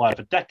Mamluk Empire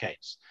for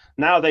decades.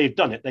 Now they've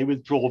done it, they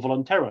withdraw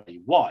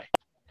voluntarily. Why?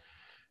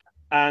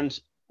 And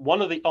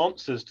one of the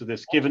answers to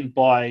this, given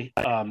by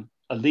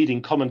a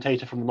leading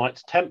commentator from the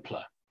Knights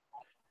Templar,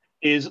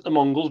 is that the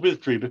Mongols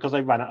withdrew because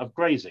they ran out of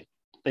grazing.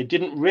 They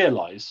didn't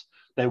realize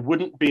there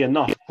wouldn't be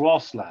enough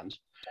grassland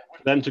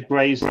for them to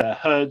graze their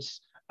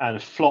herds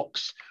and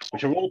flocks,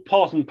 which are all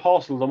part and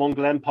parcel of the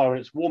Mongol Empire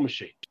and its war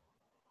machine.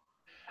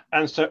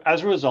 And so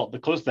as a result,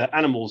 because their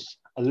animals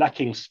are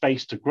lacking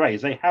space to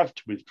graze, they have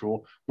to withdraw,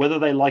 whether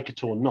they like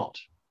it or not.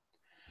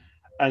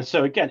 And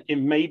so again, it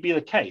may be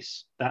the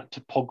case that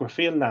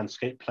topography and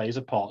landscape plays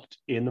a part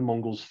in the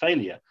Mongols'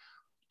 failure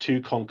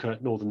to conquer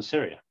northern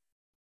Syria.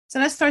 So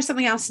let's throw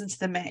something else into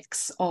the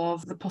mix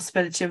of the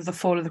possibility of the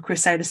fall of the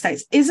Crusader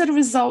states. Is it a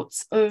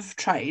result of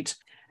trade?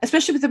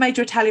 especially with the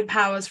major Italian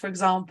powers, for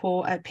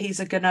example, at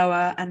Pisa,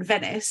 Genoa, and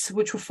Venice,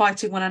 which were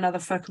fighting one another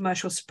for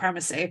commercial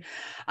supremacy.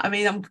 I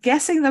mean, I'm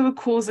guessing they were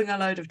causing a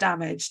load of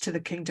damage to the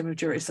Kingdom of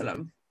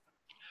Jerusalem.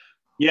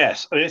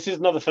 Yes, I mean, this is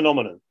another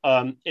phenomenon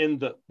in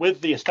that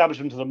with the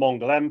establishment of the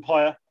Mongol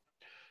Empire,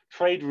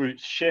 trade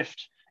routes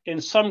shift.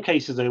 In some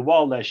cases, though,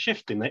 while they're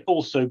shifting, they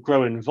also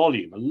grow in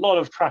volume. A lot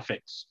of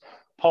traffic's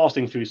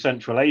passing through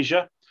Central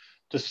Asia.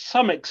 To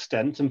some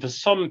extent, and for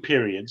some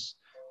periods,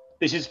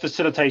 this is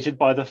facilitated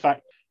by the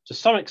fact, to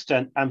some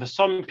extent, and for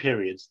some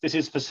periods, this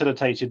is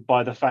facilitated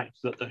by the fact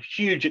that the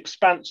huge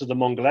expanse of the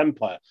Mongol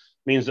Empire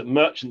means that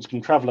merchants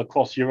can travel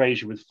across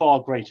Eurasia with far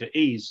greater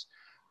ease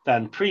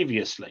than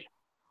previously.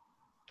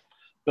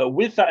 But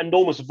with that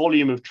enormous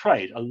volume of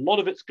trade, a lot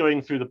of it's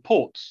going through the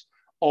ports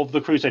of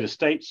the Crusader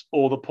states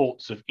or the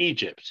ports of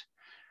Egypt.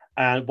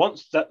 And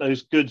once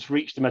those goods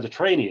reach the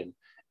Mediterranean,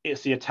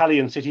 it's the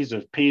Italian cities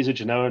of Pisa,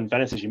 Genoa, and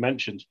Venice, as you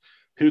mentioned,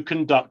 who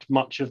conduct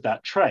much of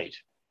that trade.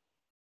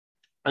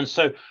 And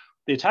so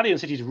the Italian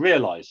cities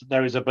realize that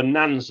there is a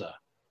bonanza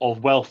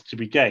of wealth to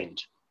be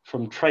gained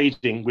from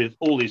trading with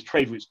all these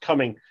trade routes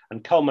coming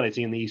and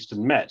culminating in the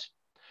Eastern Med.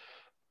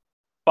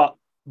 But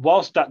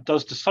whilst that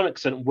does to some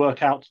extent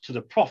work out to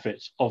the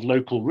profit of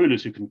local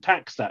rulers who can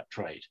tax that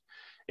trade,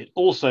 it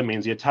also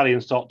means the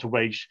Italians start to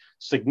wage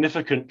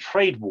significant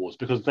trade wars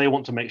because they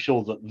want to make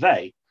sure that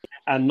they,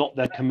 and not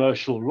their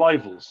commercial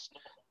rivals,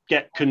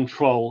 get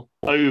control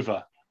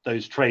over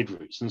those trade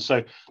routes. And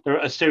so there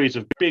are a series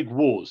of big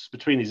wars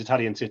between these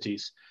Italian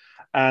cities.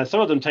 And some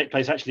of them take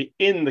place actually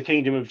in the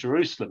Kingdom of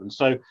Jerusalem. And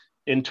so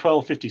in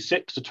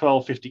 1256 to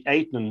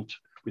 1258, and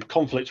with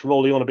conflicts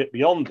rolling on a bit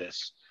beyond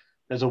this,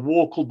 there's a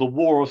war called the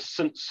War of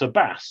St.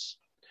 Sabas,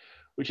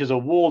 which is a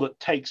war that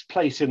takes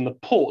place in the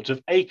port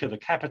of Acre, the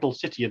capital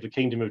city of the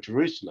Kingdom of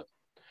Jerusalem,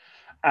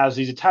 as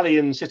these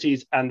Italian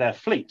cities and their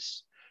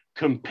fleets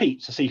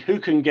compete to see who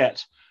can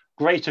get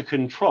greater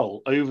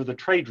control over the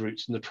trade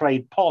routes and the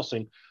trade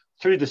passing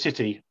through the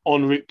city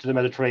en route to the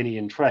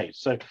Mediterranean trade.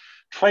 So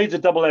trade's a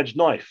double-edged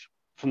knife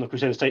from the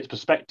Crusader states'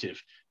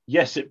 perspective.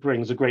 Yes, it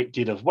brings a great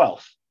deal of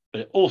wealth,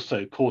 but it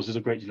also causes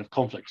a great deal of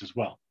conflict as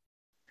well.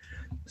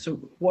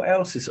 So what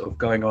else is sort of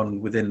going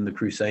on within the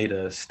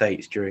Crusader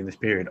states during this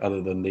period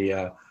other than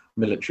the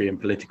military and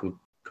political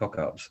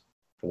cock-ups,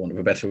 for want of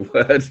a better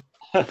word?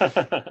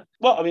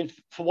 Well, I mean,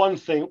 for one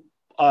thing,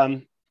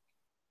 the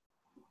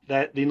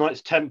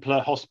Knights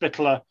Templar,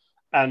 Hospitaller,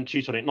 and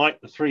Teutonic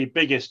Knight, the three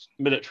biggest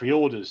military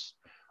orders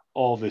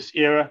of this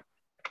era.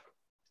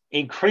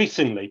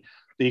 Increasingly,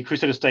 the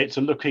Crusader states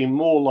are looking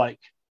more like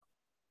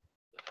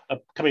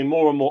coming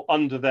more and more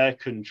under their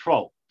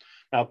control.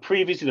 Now,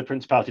 previously, the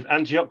Principality of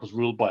Antioch was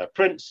ruled by a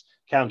prince,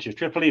 County of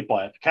Tripoli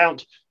by a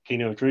count,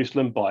 Kingdom of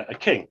Jerusalem by a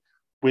king,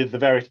 with the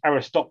various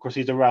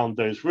aristocracies around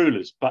those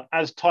rulers. But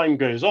as time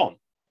goes on,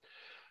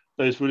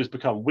 those rulers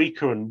become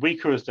weaker and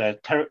weaker as their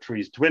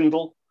territories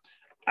dwindle,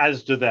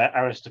 as do their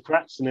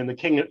aristocrats. And in the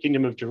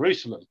Kingdom of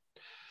Jerusalem,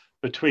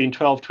 between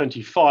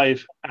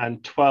 1225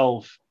 and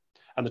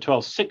the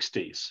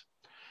 1260s,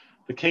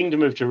 the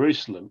Kingdom of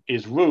Jerusalem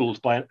is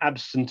ruled by an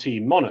absentee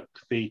monarch,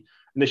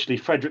 initially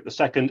Frederick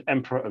II,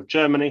 Emperor of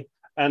Germany,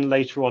 and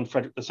later on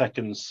Frederick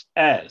II's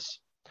heirs.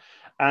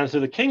 And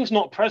so the king's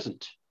not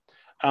present.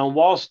 And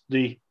whilst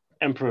the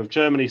Emperor of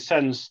Germany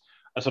sends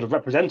a sort of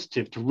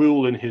representative to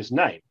rule in his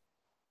name,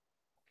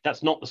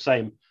 that's not the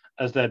same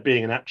as there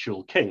being an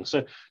actual king.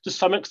 So to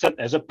some extent,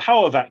 there's a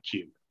power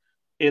vacuum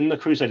in the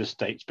Crusader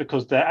states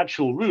because their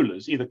actual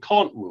rulers either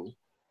can't rule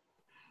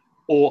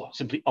or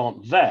simply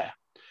aren't there.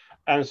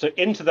 And so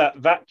into that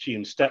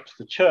vacuum steps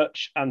the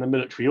church and the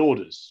military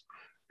orders,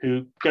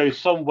 who go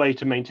some way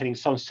to maintaining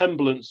some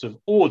semblance of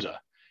order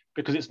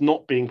because it's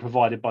not being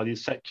provided by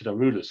these secular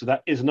rulers. So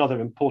that is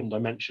another important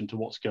dimension to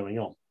what's going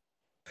on.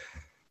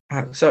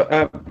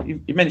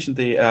 You mentioned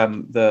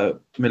the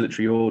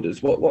military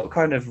orders. What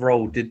kind of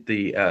role did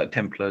the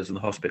Templars and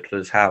the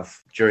Hospitallers have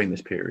during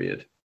this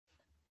period?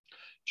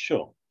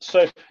 Sure.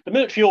 So the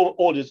military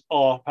orders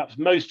are perhaps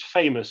most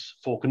famous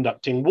for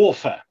conducting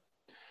warfare.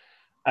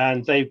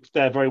 And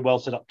they're very well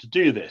set up to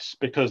do this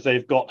because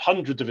they've got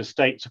hundreds of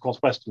estates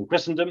across Western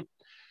Christendom.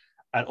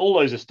 And all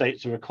those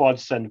estates are required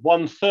to send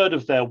 1/3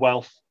 of their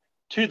wealth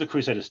to the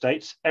Crusader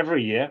states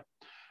every year.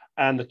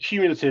 And the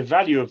cumulative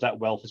value of that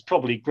wealth is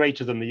probably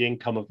greater than the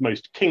income of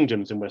most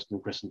kingdoms in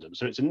Western Christendom.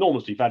 So it's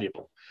enormously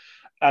valuable.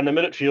 And the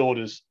military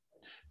orders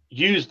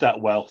use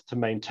that wealth to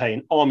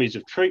maintain armies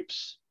of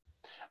troops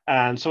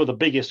and some of the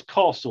biggest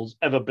castles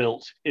ever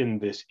built in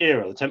this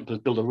era. The Templars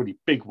built a really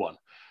big one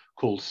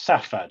called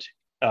Safad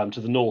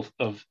to the north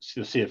of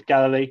the Sea of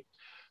Galilee.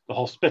 The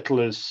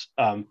Hospitallers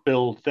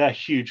build their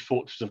huge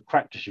fortress of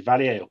Crac de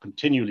Chevalier, or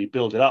continually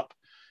build it up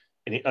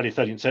in the early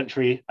 13th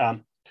century.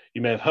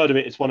 You may have heard of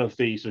it. It's one of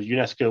the sort of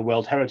UNESCO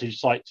World Heritage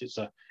Sites. It's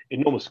an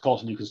enormous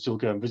castle. You can still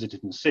go and visit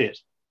it and see it.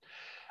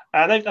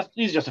 And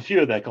these are just a few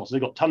of their castles.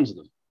 They've got tons of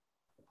them.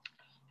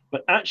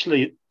 But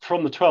actually,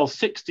 from the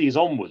 1260s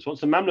onwards,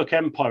 once the Mamluk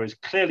Empire is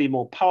clearly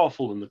more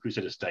powerful than the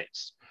Crusader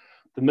states,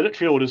 the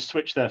military orders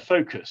switch their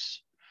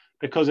focus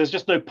because there's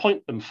just no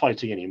point them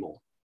fighting anymore.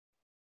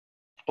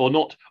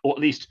 or at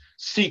least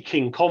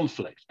seeking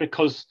conflict,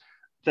 because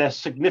they're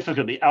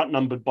significantly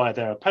outnumbered by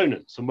their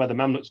opponents. And where the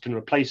Mamluks can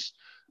replace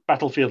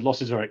battlefield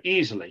losses very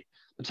easily,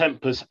 the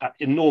Templars at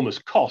enormous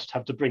cost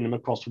have to bring them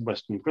across from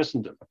Western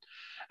Christendom.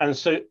 And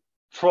so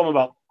from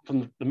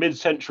the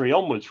mid-century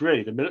onwards,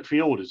 really, the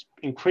military orders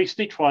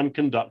increasingly try and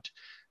conduct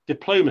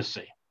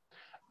diplomacy.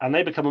 And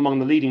they become among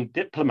the leading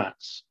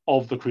diplomats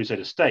of the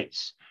Crusader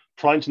states,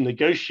 trying to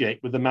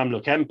negotiate with the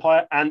Mamluk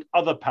Empire and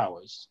other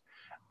powers,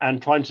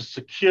 and trying to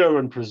secure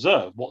and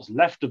preserve what's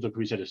left of the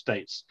Crusader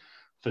states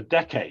for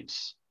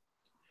decades,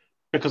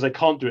 because they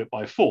can't do it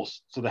by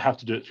force. So they have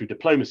to do it through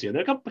diplomacy. And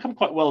they've become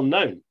quite well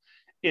known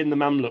in the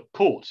Mamluk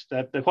court.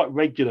 They're quite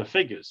regular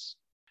figures.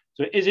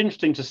 So it is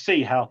interesting to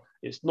see how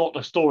it's not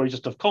a story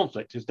just of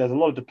conflict. There's a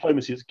lot of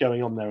diplomacy that's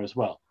going on there as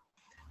well.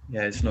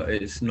 Yeah,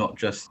 it's not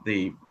just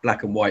the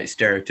black and white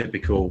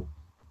stereotypical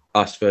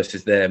us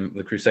versus them,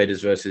 the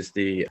Crusaders versus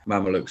the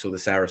Mamelukes or the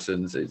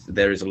Saracens.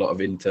 There is a lot of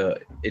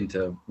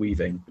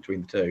interweaving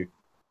between the two.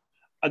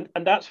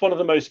 And that's one of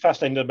the most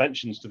fascinating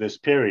dimensions to this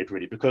period,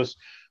 really, because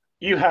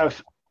you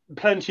have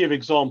plenty of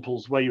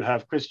examples where you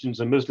have Christians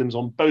and Muslims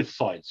on both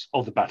sides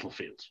of the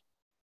battlefield.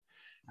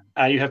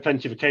 And you have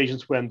plenty of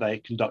occasions when they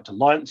conduct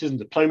alliances and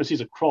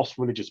diplomacies across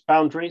religious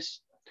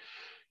boundaries.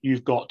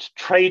 You've got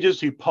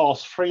traders who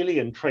pass freely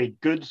and trade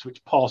goods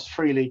which pass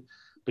freely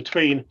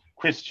between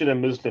Christian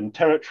and Muslim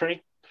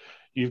territory.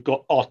 You've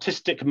got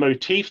artistic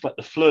motifs like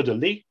the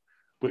fleur-de-lis,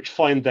 which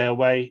find their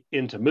way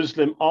into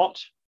Muslim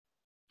art.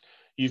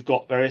 You've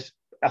got various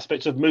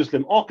aspects of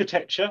Muslim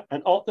architecture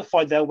and art that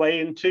find their way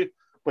into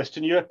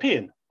Western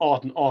European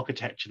art and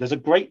architecture. There's a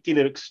great deal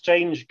of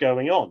exchange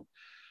going on.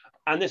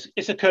 And this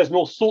occurs in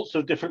all sorts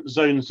of different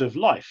zones of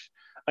life.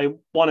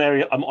 One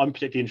area I'm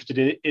particularly interested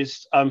in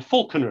is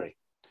falconry,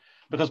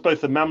 because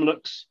both the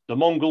Mamluks, the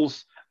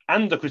Mongols,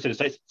 and the Crusader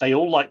states, they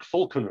all like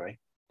falconry.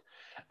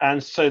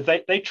 And so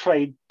they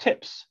trade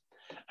tips.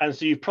 And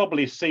so you've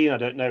probably seen, I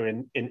don't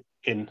know,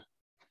 in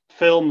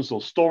films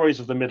or stories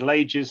of the Middle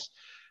Ages,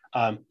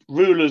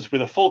 rulers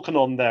with a falcon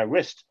on their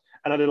wrist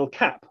and a little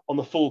cap on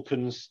the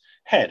falcon's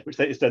head, which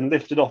is then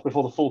lifted off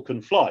before the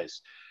falcon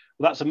flies.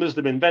 Well, that's a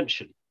Muslim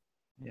invention,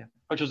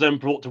 which was then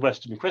brought to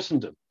Western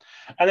Christendom.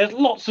 And there's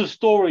lots of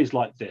stories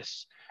like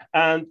this.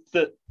 And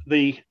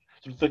the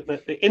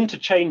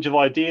interchange of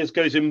ideas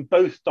goes in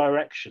both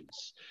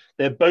directions.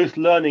 They're both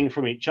learning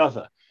from each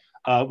other.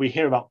 We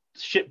hear about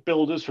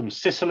shipbuilders from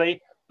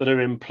Sicily that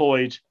are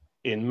employed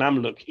in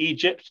Mamluk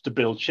Egypt to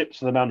build ships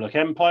for the Mamluk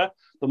Empire.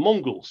 The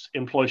Mongols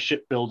employ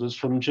shipbuilders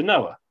from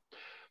Genoa.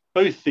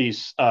 Both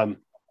these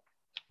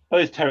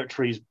both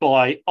territories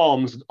buy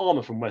arms and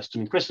armor from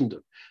Western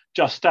Christendom,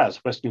 just as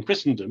Western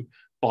Christendom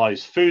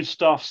buys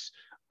foodstuffs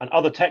and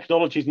other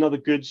technologies and other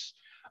goods.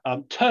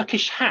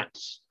 Turkish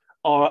hats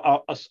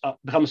are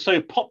become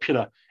so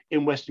popular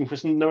in Western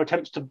Christendom, there are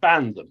attempts to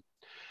ban them.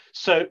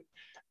 So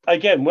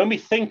again, when we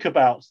think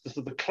about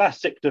the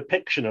classic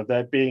depiction of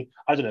there being,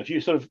 I don't know, if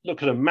you sort of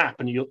look at a map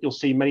and you'll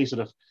see many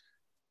sort of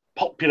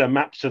popular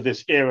maps of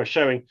this era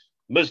showing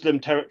Muslim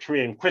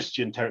territory and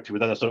Christian territory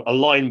with a sort of a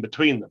line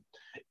between them.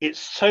 It's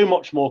so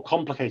much more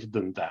complicated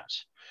than that.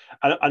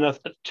 And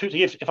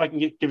if I can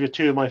give you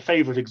two of my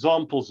favorite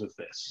examples of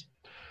this,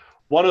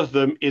 one of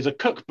them is a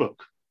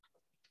cookbook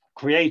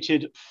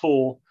created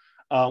for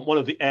one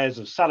of the heirs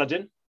of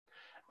Saladin.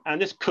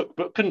 And this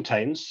cookbook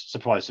contains,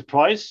 surprise,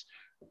 surprise,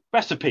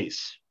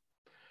 recipes.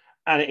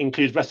 And it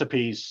includes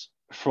recipes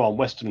from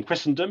Western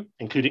Christendom,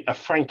 including a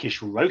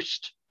Frankish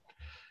roast.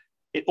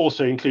 It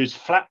also includes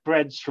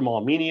flatbreads from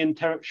Armenian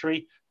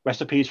territory,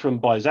 recipes from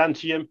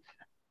Byzantium,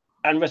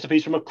 and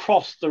recipes from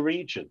across the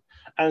region.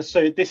 And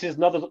so this is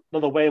another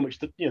way in which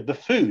the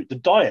food, the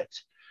diet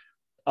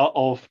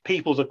of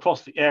peoples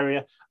across the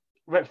area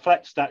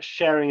reflects that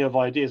sharing of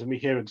ideas. And we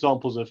hear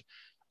examples of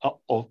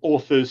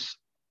authors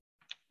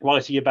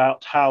writing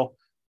about how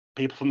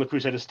people from the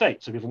Crusader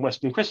states, so people from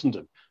Western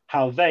Christendom,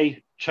 how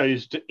they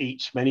chose to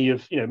eat many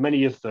of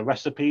the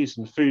recipes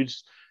and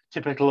foods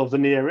typical of the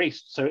Near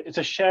East. So it's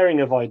a sharing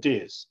of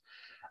ideas.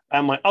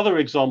 And my other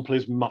example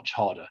is much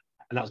harder,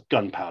 and that's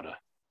gunpowder.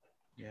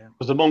 Yeah.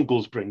 Because the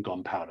Mongols bring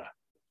gunpowder,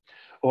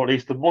 or at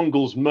least the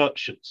Mongols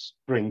merchants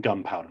bring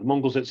gunpowder. The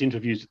Mongols don't seem to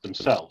have used it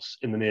themselves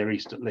in the Near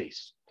East, at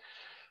least.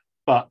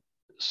 But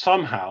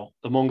somehow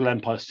the Mongol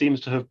Empire seems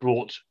to have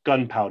brought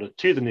gunpowder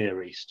to the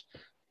Near East.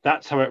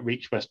 That's how it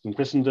reached Western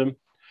Christendom.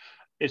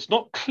 It's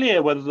not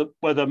clear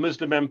whether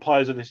Muslim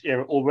empires of this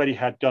era already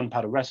had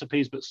gunpowder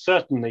recipes, but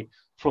certainly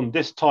from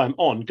this time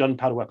on,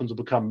 gunpowder weapons will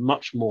become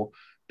much more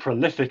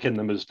prolific in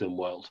the Muslim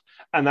world.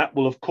 And that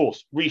will, of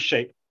course,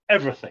 reshape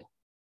everything.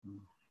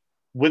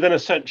 Within a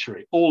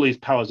century, all these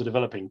powers are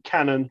developing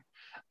cannon,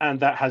 and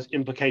that has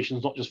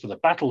implications not just for the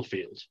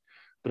battlefield,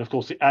 but of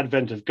course, the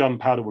advent of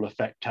gunpowder will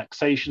affect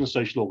taxation,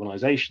 social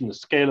organization, the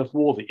scale of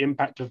war, the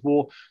impact of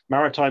war,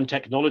 maritime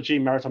technology,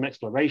 maritime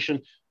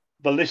exploration.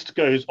 The list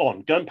goes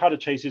on. Gunpowder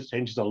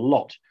changes a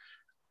lot,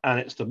 and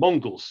it's the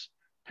Mongols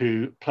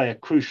who play a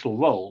crucial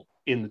role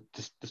in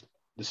the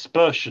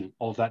dispersion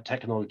of that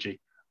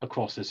technology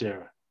across this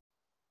era.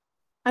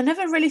 I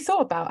never really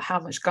thought about how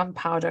much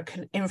gunpowder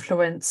can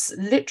influence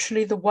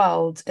literally the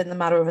world in the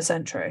matter of a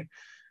century.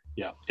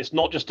 Yeah, it's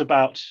not just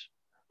about,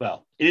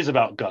 well, it is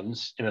about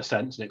guns in a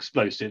sense and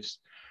explosives,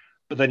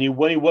 but then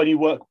when you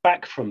work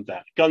back from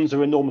that, guns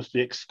are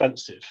enormously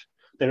expensive.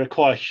 They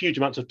require huge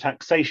amounts of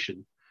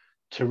taxation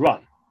to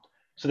run.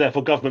 So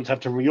therefore, governments have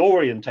to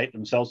reorientate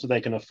themselves so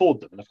they can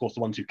afford them. And of course, the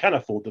ones who can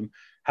afford them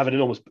have an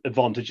enormous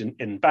advantage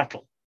in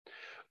battle.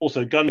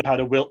 Also,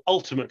 gunpowder will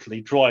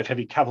ultimately drive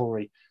heavy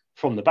cavalry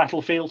from the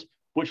battlefield,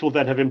 which will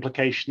then have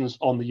implications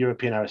on the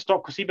European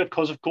aristocracy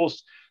because, of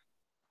course,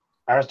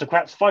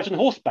 aristocrats fight on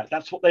horseback.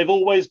 That's what they've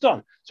always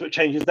done. So it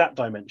changes that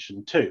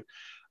dimension too.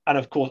 And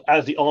of course,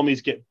 as the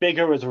armies get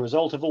bigger as a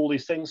result of all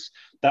these things,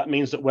 that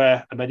means that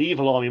where a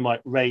medieval army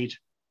might raid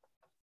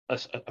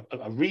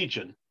a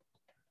region,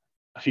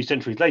 a few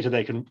centuries later,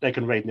 they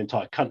can raid an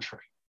entire country.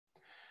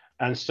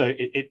 And so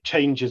it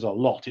changes a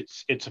lot.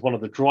 It's one of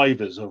the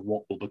drivers of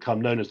what will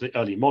become known as the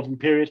early modern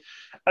period.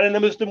 And in the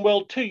Muslim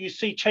world too, you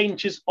see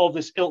changes of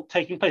this ilk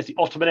taking place. The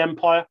Ottoman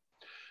Empire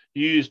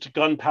used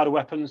gunpowder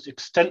weapons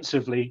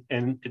extensively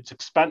in its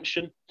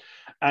expansion.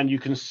 And you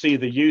can see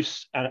the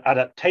use and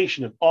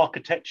adaptation of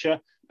architecture,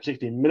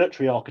 particularly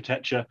military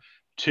architecture,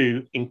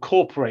 to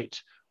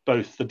incorporate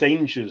both the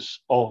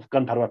dangers of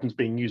gunpowder weapons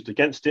being used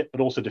against it,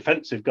 but also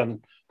defensive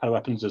gunpowder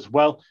weapons as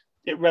well.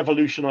 It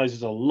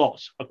revolutionizes a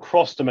lot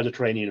across the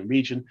Mediterranean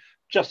region,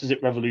 just as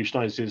it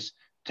revolutionizes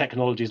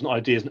technologies and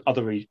ideas in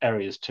other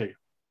areas too.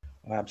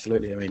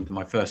 Absolutely. I mean,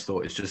 my first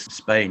thought is just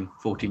Spain,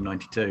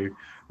 1492,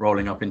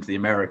 rolling up into the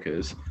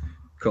Americas,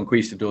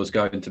 conquistadors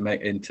going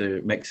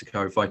into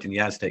Mexico, fighting the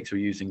Aztecs who are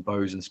using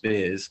bows and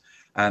spears,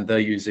 and they're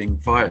using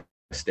fire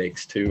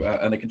sticks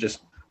and they can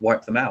just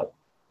wipe them out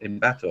in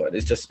battle.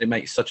 It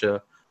makes such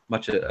a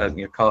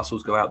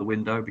castles go out the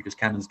window because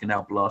cannons can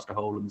now blast a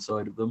hole in the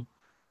side of them.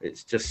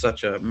 It's just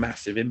such a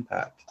massive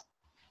impact.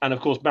 And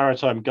of course,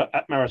 maritime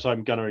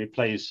gunnery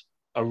plays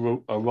a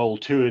role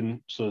too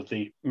in sort of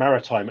the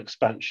maritime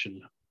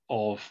expansion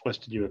of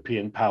Western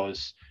European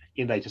powers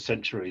in later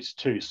centuries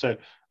too. So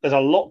there's a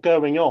lot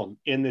going on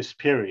in this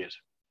period,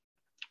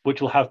 which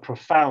will have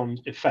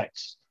profound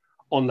effects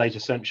on later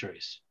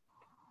centuries.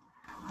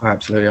 Oh,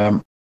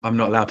 absolutely. I'm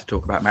not allowed to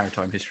talk about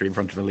maritime history in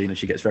front of Alina.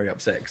 She gets very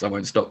upset because I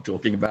won't stop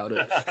talking about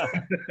it.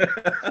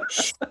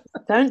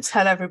 Don't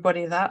tell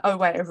everybody that. Oh,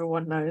 wait,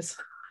 everyone knows.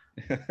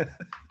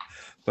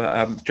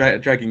 But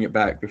dragging it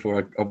back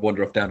before I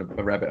wander off down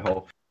a rabbit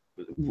hole,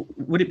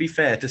 would it be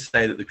fair to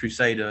say that the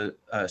Crusader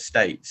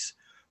states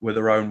were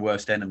their own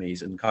worst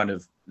enemies and kind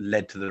of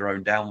led to their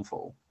own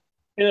downfall?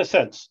 In a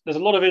sense, there's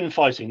a lot of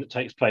infighting that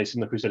takes place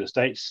in the Crusader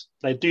states.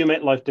 They do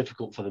make life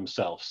difficult for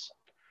themselves.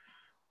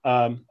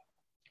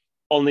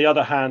 On the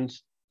other hand,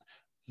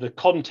 the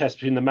contest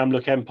between the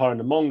Mamluk Empire and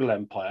the Mongol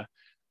Empire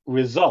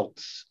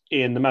results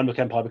in the Mamluk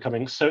Empire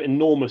becoming so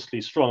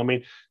enormously strong. I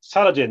mean,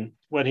 Saladin,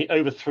 when he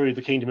overthrew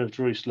the Kingdom of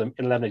Jerusalem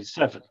in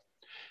 1187,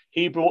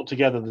 he brought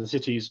together the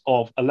cities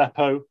of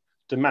Aleppo,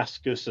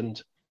 Damascus,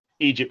 and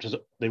Egypt as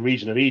the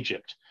region of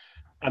Egypt.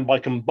 And by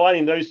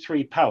combining those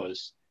three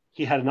powers,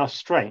 he had enough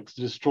strength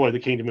to destroy the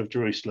Kingdom of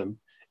Jerusalem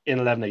in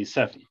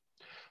 1187.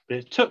 But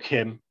it took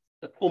him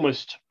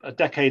almost a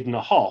decade and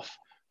a half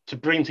to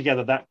bring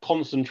together that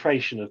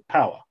concentration of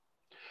power.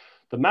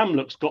 The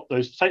Mamluks got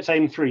those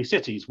same three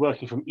cities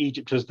working from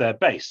Egypt as their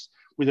base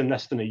within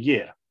less than a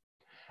year.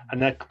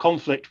 And their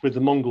conflict with the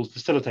Mongols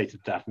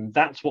facilitated that. And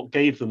that's what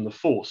gave them the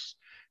force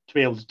to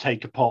be able to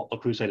take apart the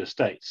Crusader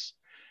states.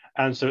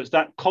 And so it's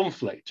that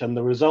conflict and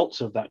the results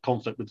of that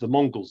conflict with the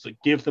Mongols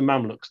that give the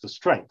Mamluks the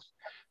strength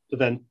to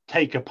then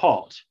take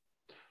apart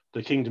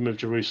the Kingdom of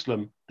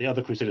Jerusalem, the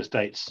other Crusader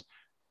states,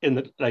 in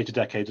the later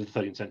decades of the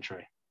 13th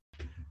century.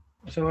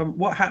 So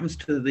what happens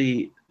to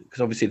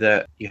because obviously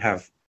there you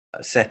have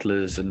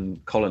settlers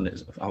and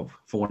colonists,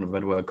 for want of a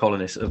better word,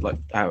 colonists of like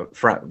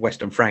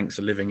Western Franks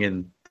are living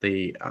in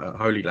the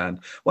Holy Land.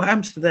 What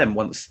happens to them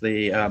once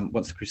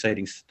the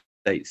crusading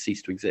states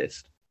cease to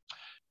exist?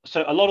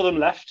 So a lot of them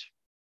left.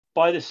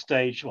 By this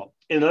stage,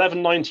 in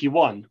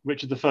 1191,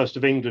 Richard I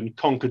of England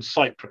conquered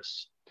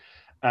Cyprus,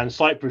 and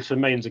Cyprus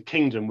remains a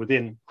kingdom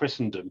within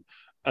Christendom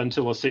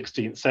until the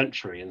 16th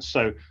century. And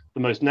so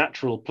the most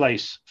natural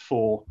place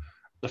for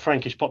the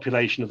Frankish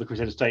population of the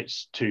Crusader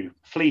states to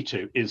flee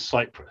to is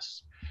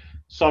Cyprus.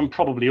 Some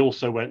probably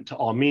also went to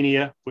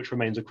Armenia, which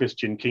remains a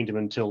Christian kingdom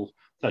until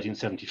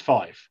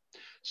 1375.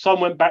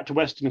 Some went back to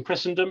Western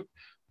Christendom,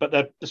 but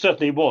there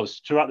certainly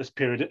was, throughout this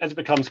period, as it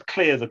becomes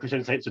clear the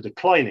Crusader states are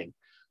declining,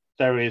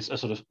 there is a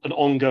sort of an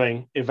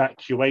ongoing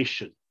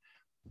evacuation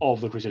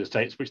of the Crusader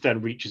states, which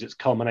then reaches its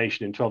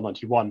culmination in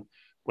 1291,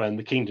 when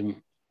the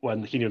Kingdom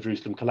of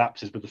Jerusalem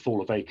collapses with the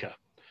fall of Acre.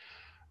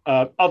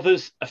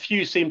 A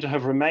few seem to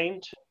have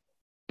remained,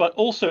 but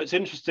also it's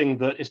interesting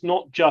that it's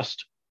not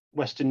just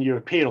Western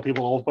European or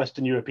people of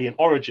Western European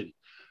origin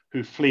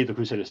who flee the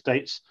Crusader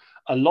states.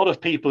 A lot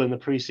of people in the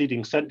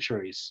preceding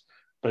centuries,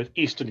 both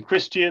Eastern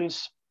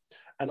Christians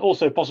and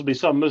also possibly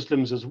some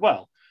Muslims as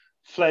well,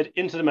 fled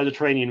into the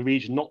Mediterranean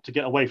region, not to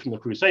get away from the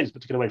Crusades,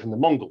 but to get away from the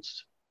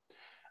Mongols.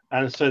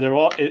 And so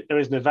there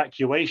is an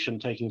evacuation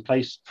taking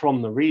place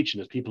from the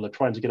region as people are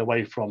trying to get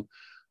away from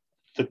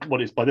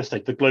what is by this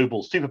stage the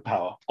global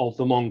superpower of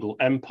the Mongol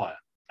Empire.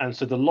 And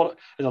so there's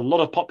a lot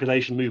of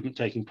population movement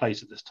taking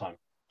place at this time.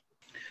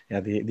 Yeah,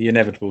 the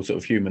inevitable sort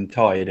of human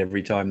tide.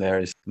 Every time there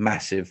is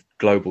massive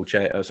global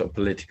sort of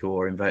political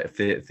or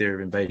theory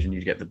of invasion,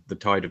 you get the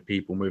tide of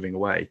people moving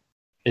away.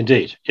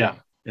 Indeed, yeah.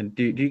 And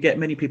do you get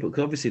many people?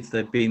 Because obviously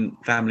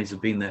families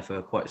have been there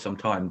for quite some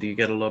time. Do you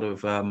get a lot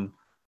of them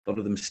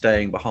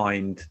staying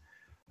behind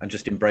and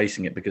just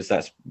embracing it because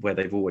that's where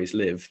they've always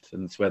lived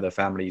and it's where their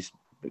families?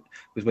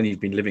 Because when you've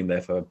been living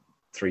there for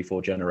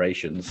 3-4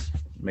 generations,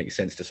 it makes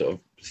sense to sort of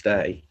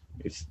stay.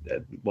 It's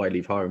why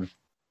leave home?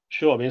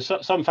 Sure. I mean,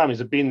 some families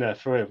have been there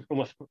for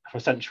almost for a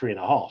century and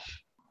a half.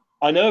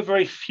 I know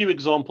very few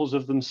examples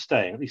of them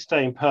staying, at least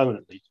staying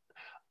permanently.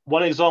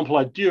 One example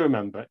I do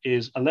remember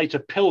is a later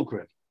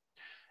pilgrim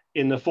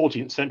in the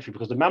 14th century,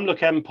 because the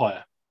Mamluk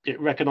Empire, it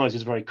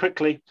recognizes very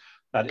quickly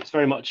that it's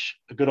very much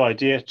a good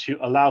idea to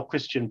allow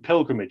Christian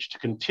pilgrimage to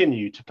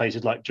continue to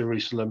places like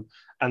Jerusalem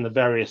and the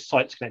various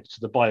sites connected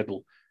to the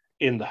Bible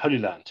in the Holy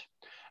Land.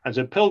 And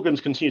so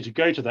pilgrims continue to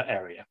go to that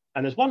area.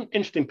 And there's one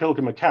interesting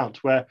pilgrim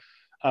account where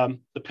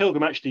the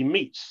pilgrim actually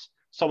meets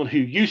someone who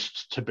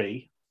used to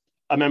be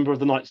a member of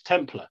the Knights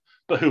Templar,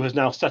 but who has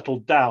now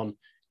settled down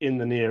in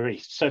the Near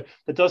East. So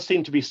there does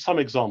seem to be some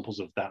examples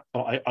of that,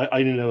 but I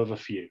only know of a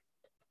few.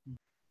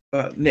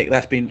 Nick,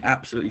 that's been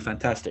absolutely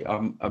fantastic.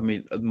 I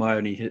mean, my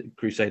only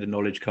Crusader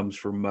knowledge comes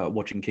from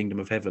watching Kingdom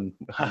of Heaven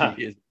a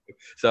few years ago.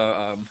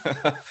 So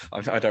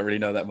I don't really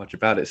know that much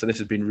about it. So this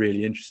has been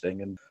really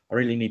interesting, and I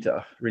really need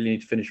to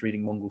finish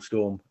reading Mongol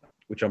Storm,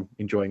 which I'm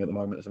enjoying at the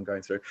moment as I'm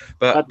going through.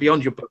 But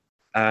beyond your book,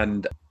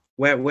 and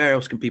where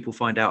else can people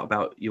find out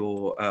about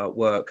your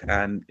work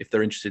and if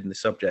they're interested in the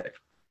subject?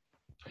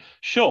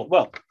 Sure.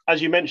 Well,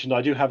 as you mentioned,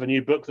 I do have a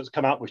new book that's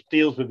come out which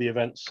deals with the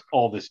events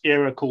of this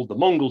era called The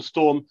Mongol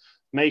Storm: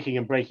 Making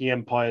and Breaking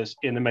Empires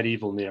in the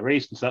Medieval Near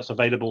East. And so that's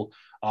available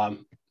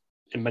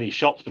in many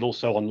shops, but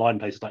also online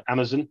places like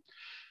Amazon.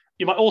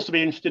 You might also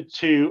be interested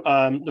to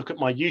look at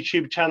my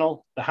YouTube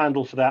channel. The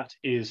handle for that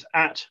is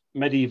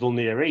 @Medieval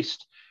Near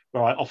East,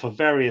 where I offer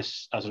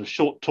various sort of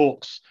short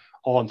talks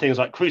on things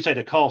like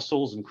Crusader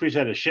castles and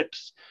Crusader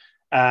ships,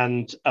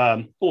 and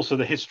also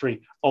the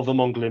history of the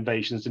Mongol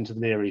invasions into the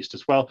Near East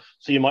as well.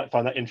 So you might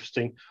find that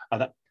interesting.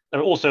 There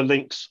are also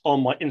links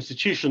on my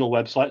institutional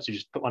website. So you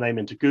just put my name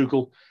into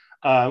Google,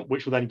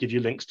 which will then give you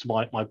links to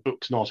my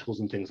books and articles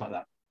and things like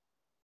that.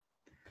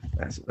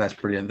 That's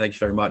brilliant. Thank you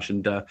very much.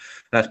 And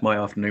that's my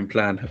afternoon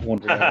plan.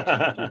 Wandering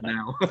over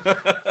now.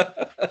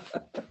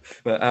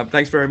 But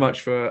thanks very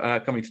much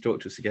for coming to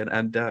talk to us again,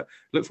 and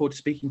look forward to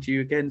speaking to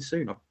you again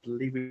soon. I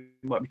believe we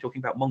might be talking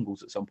about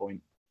Mongols at some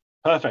point.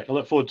 Perfect. I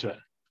look forward to it.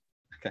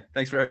 Okay.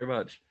 Thanks very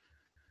much.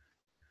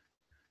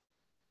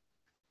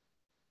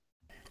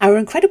 Our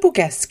incredible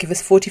guests give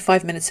us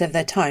 45 minutes of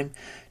their time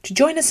to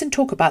join us and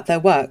talk about their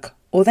work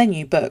or their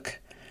new book.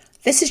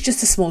 This is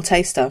just a small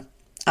taster.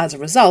 As a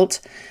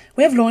result,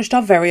 we have launched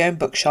our very own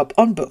bookshop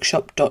on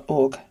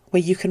bookshop.org,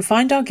 where you can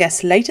find our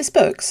guests' latest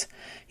books,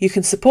 you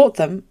can support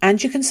them,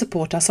 and you can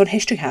support us on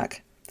History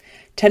Hack.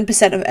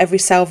 10% of every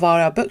sale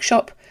via our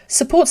bookshop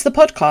supports the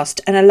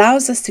podcast and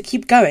allows us to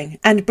keep going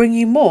and bring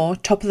you more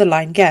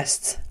top-of-the-line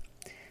guests.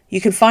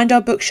 You can find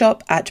our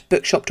bookshop at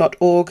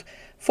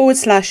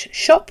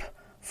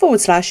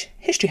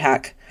bookshop.org/shop/History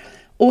Hack,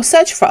 or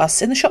search for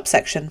us in the shop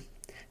section.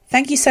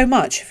 Thank you so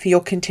much for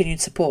your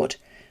continued support.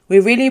 We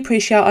really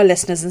appreciate our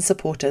listeners and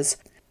supporters.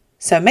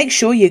 So make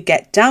sure you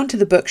get down to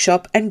the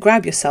bookshop and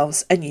grab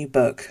yourselves a new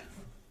book.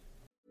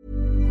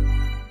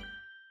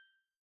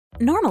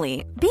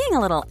 Normally, being a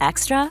little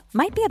extra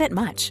might be a bit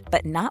much,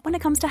 but not when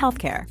it comes to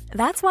healthcare.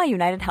 That's why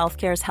United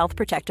Healthcare's Health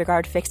Protector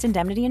Guard fixed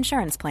indemnity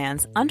insurance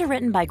plans,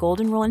 underwritten by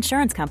Golden Rule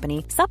Insurance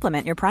Company,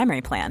 supplement your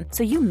primary plan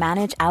so you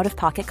manage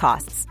out-of-pocket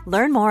costs.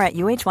 Learn more at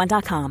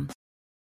UH1.com.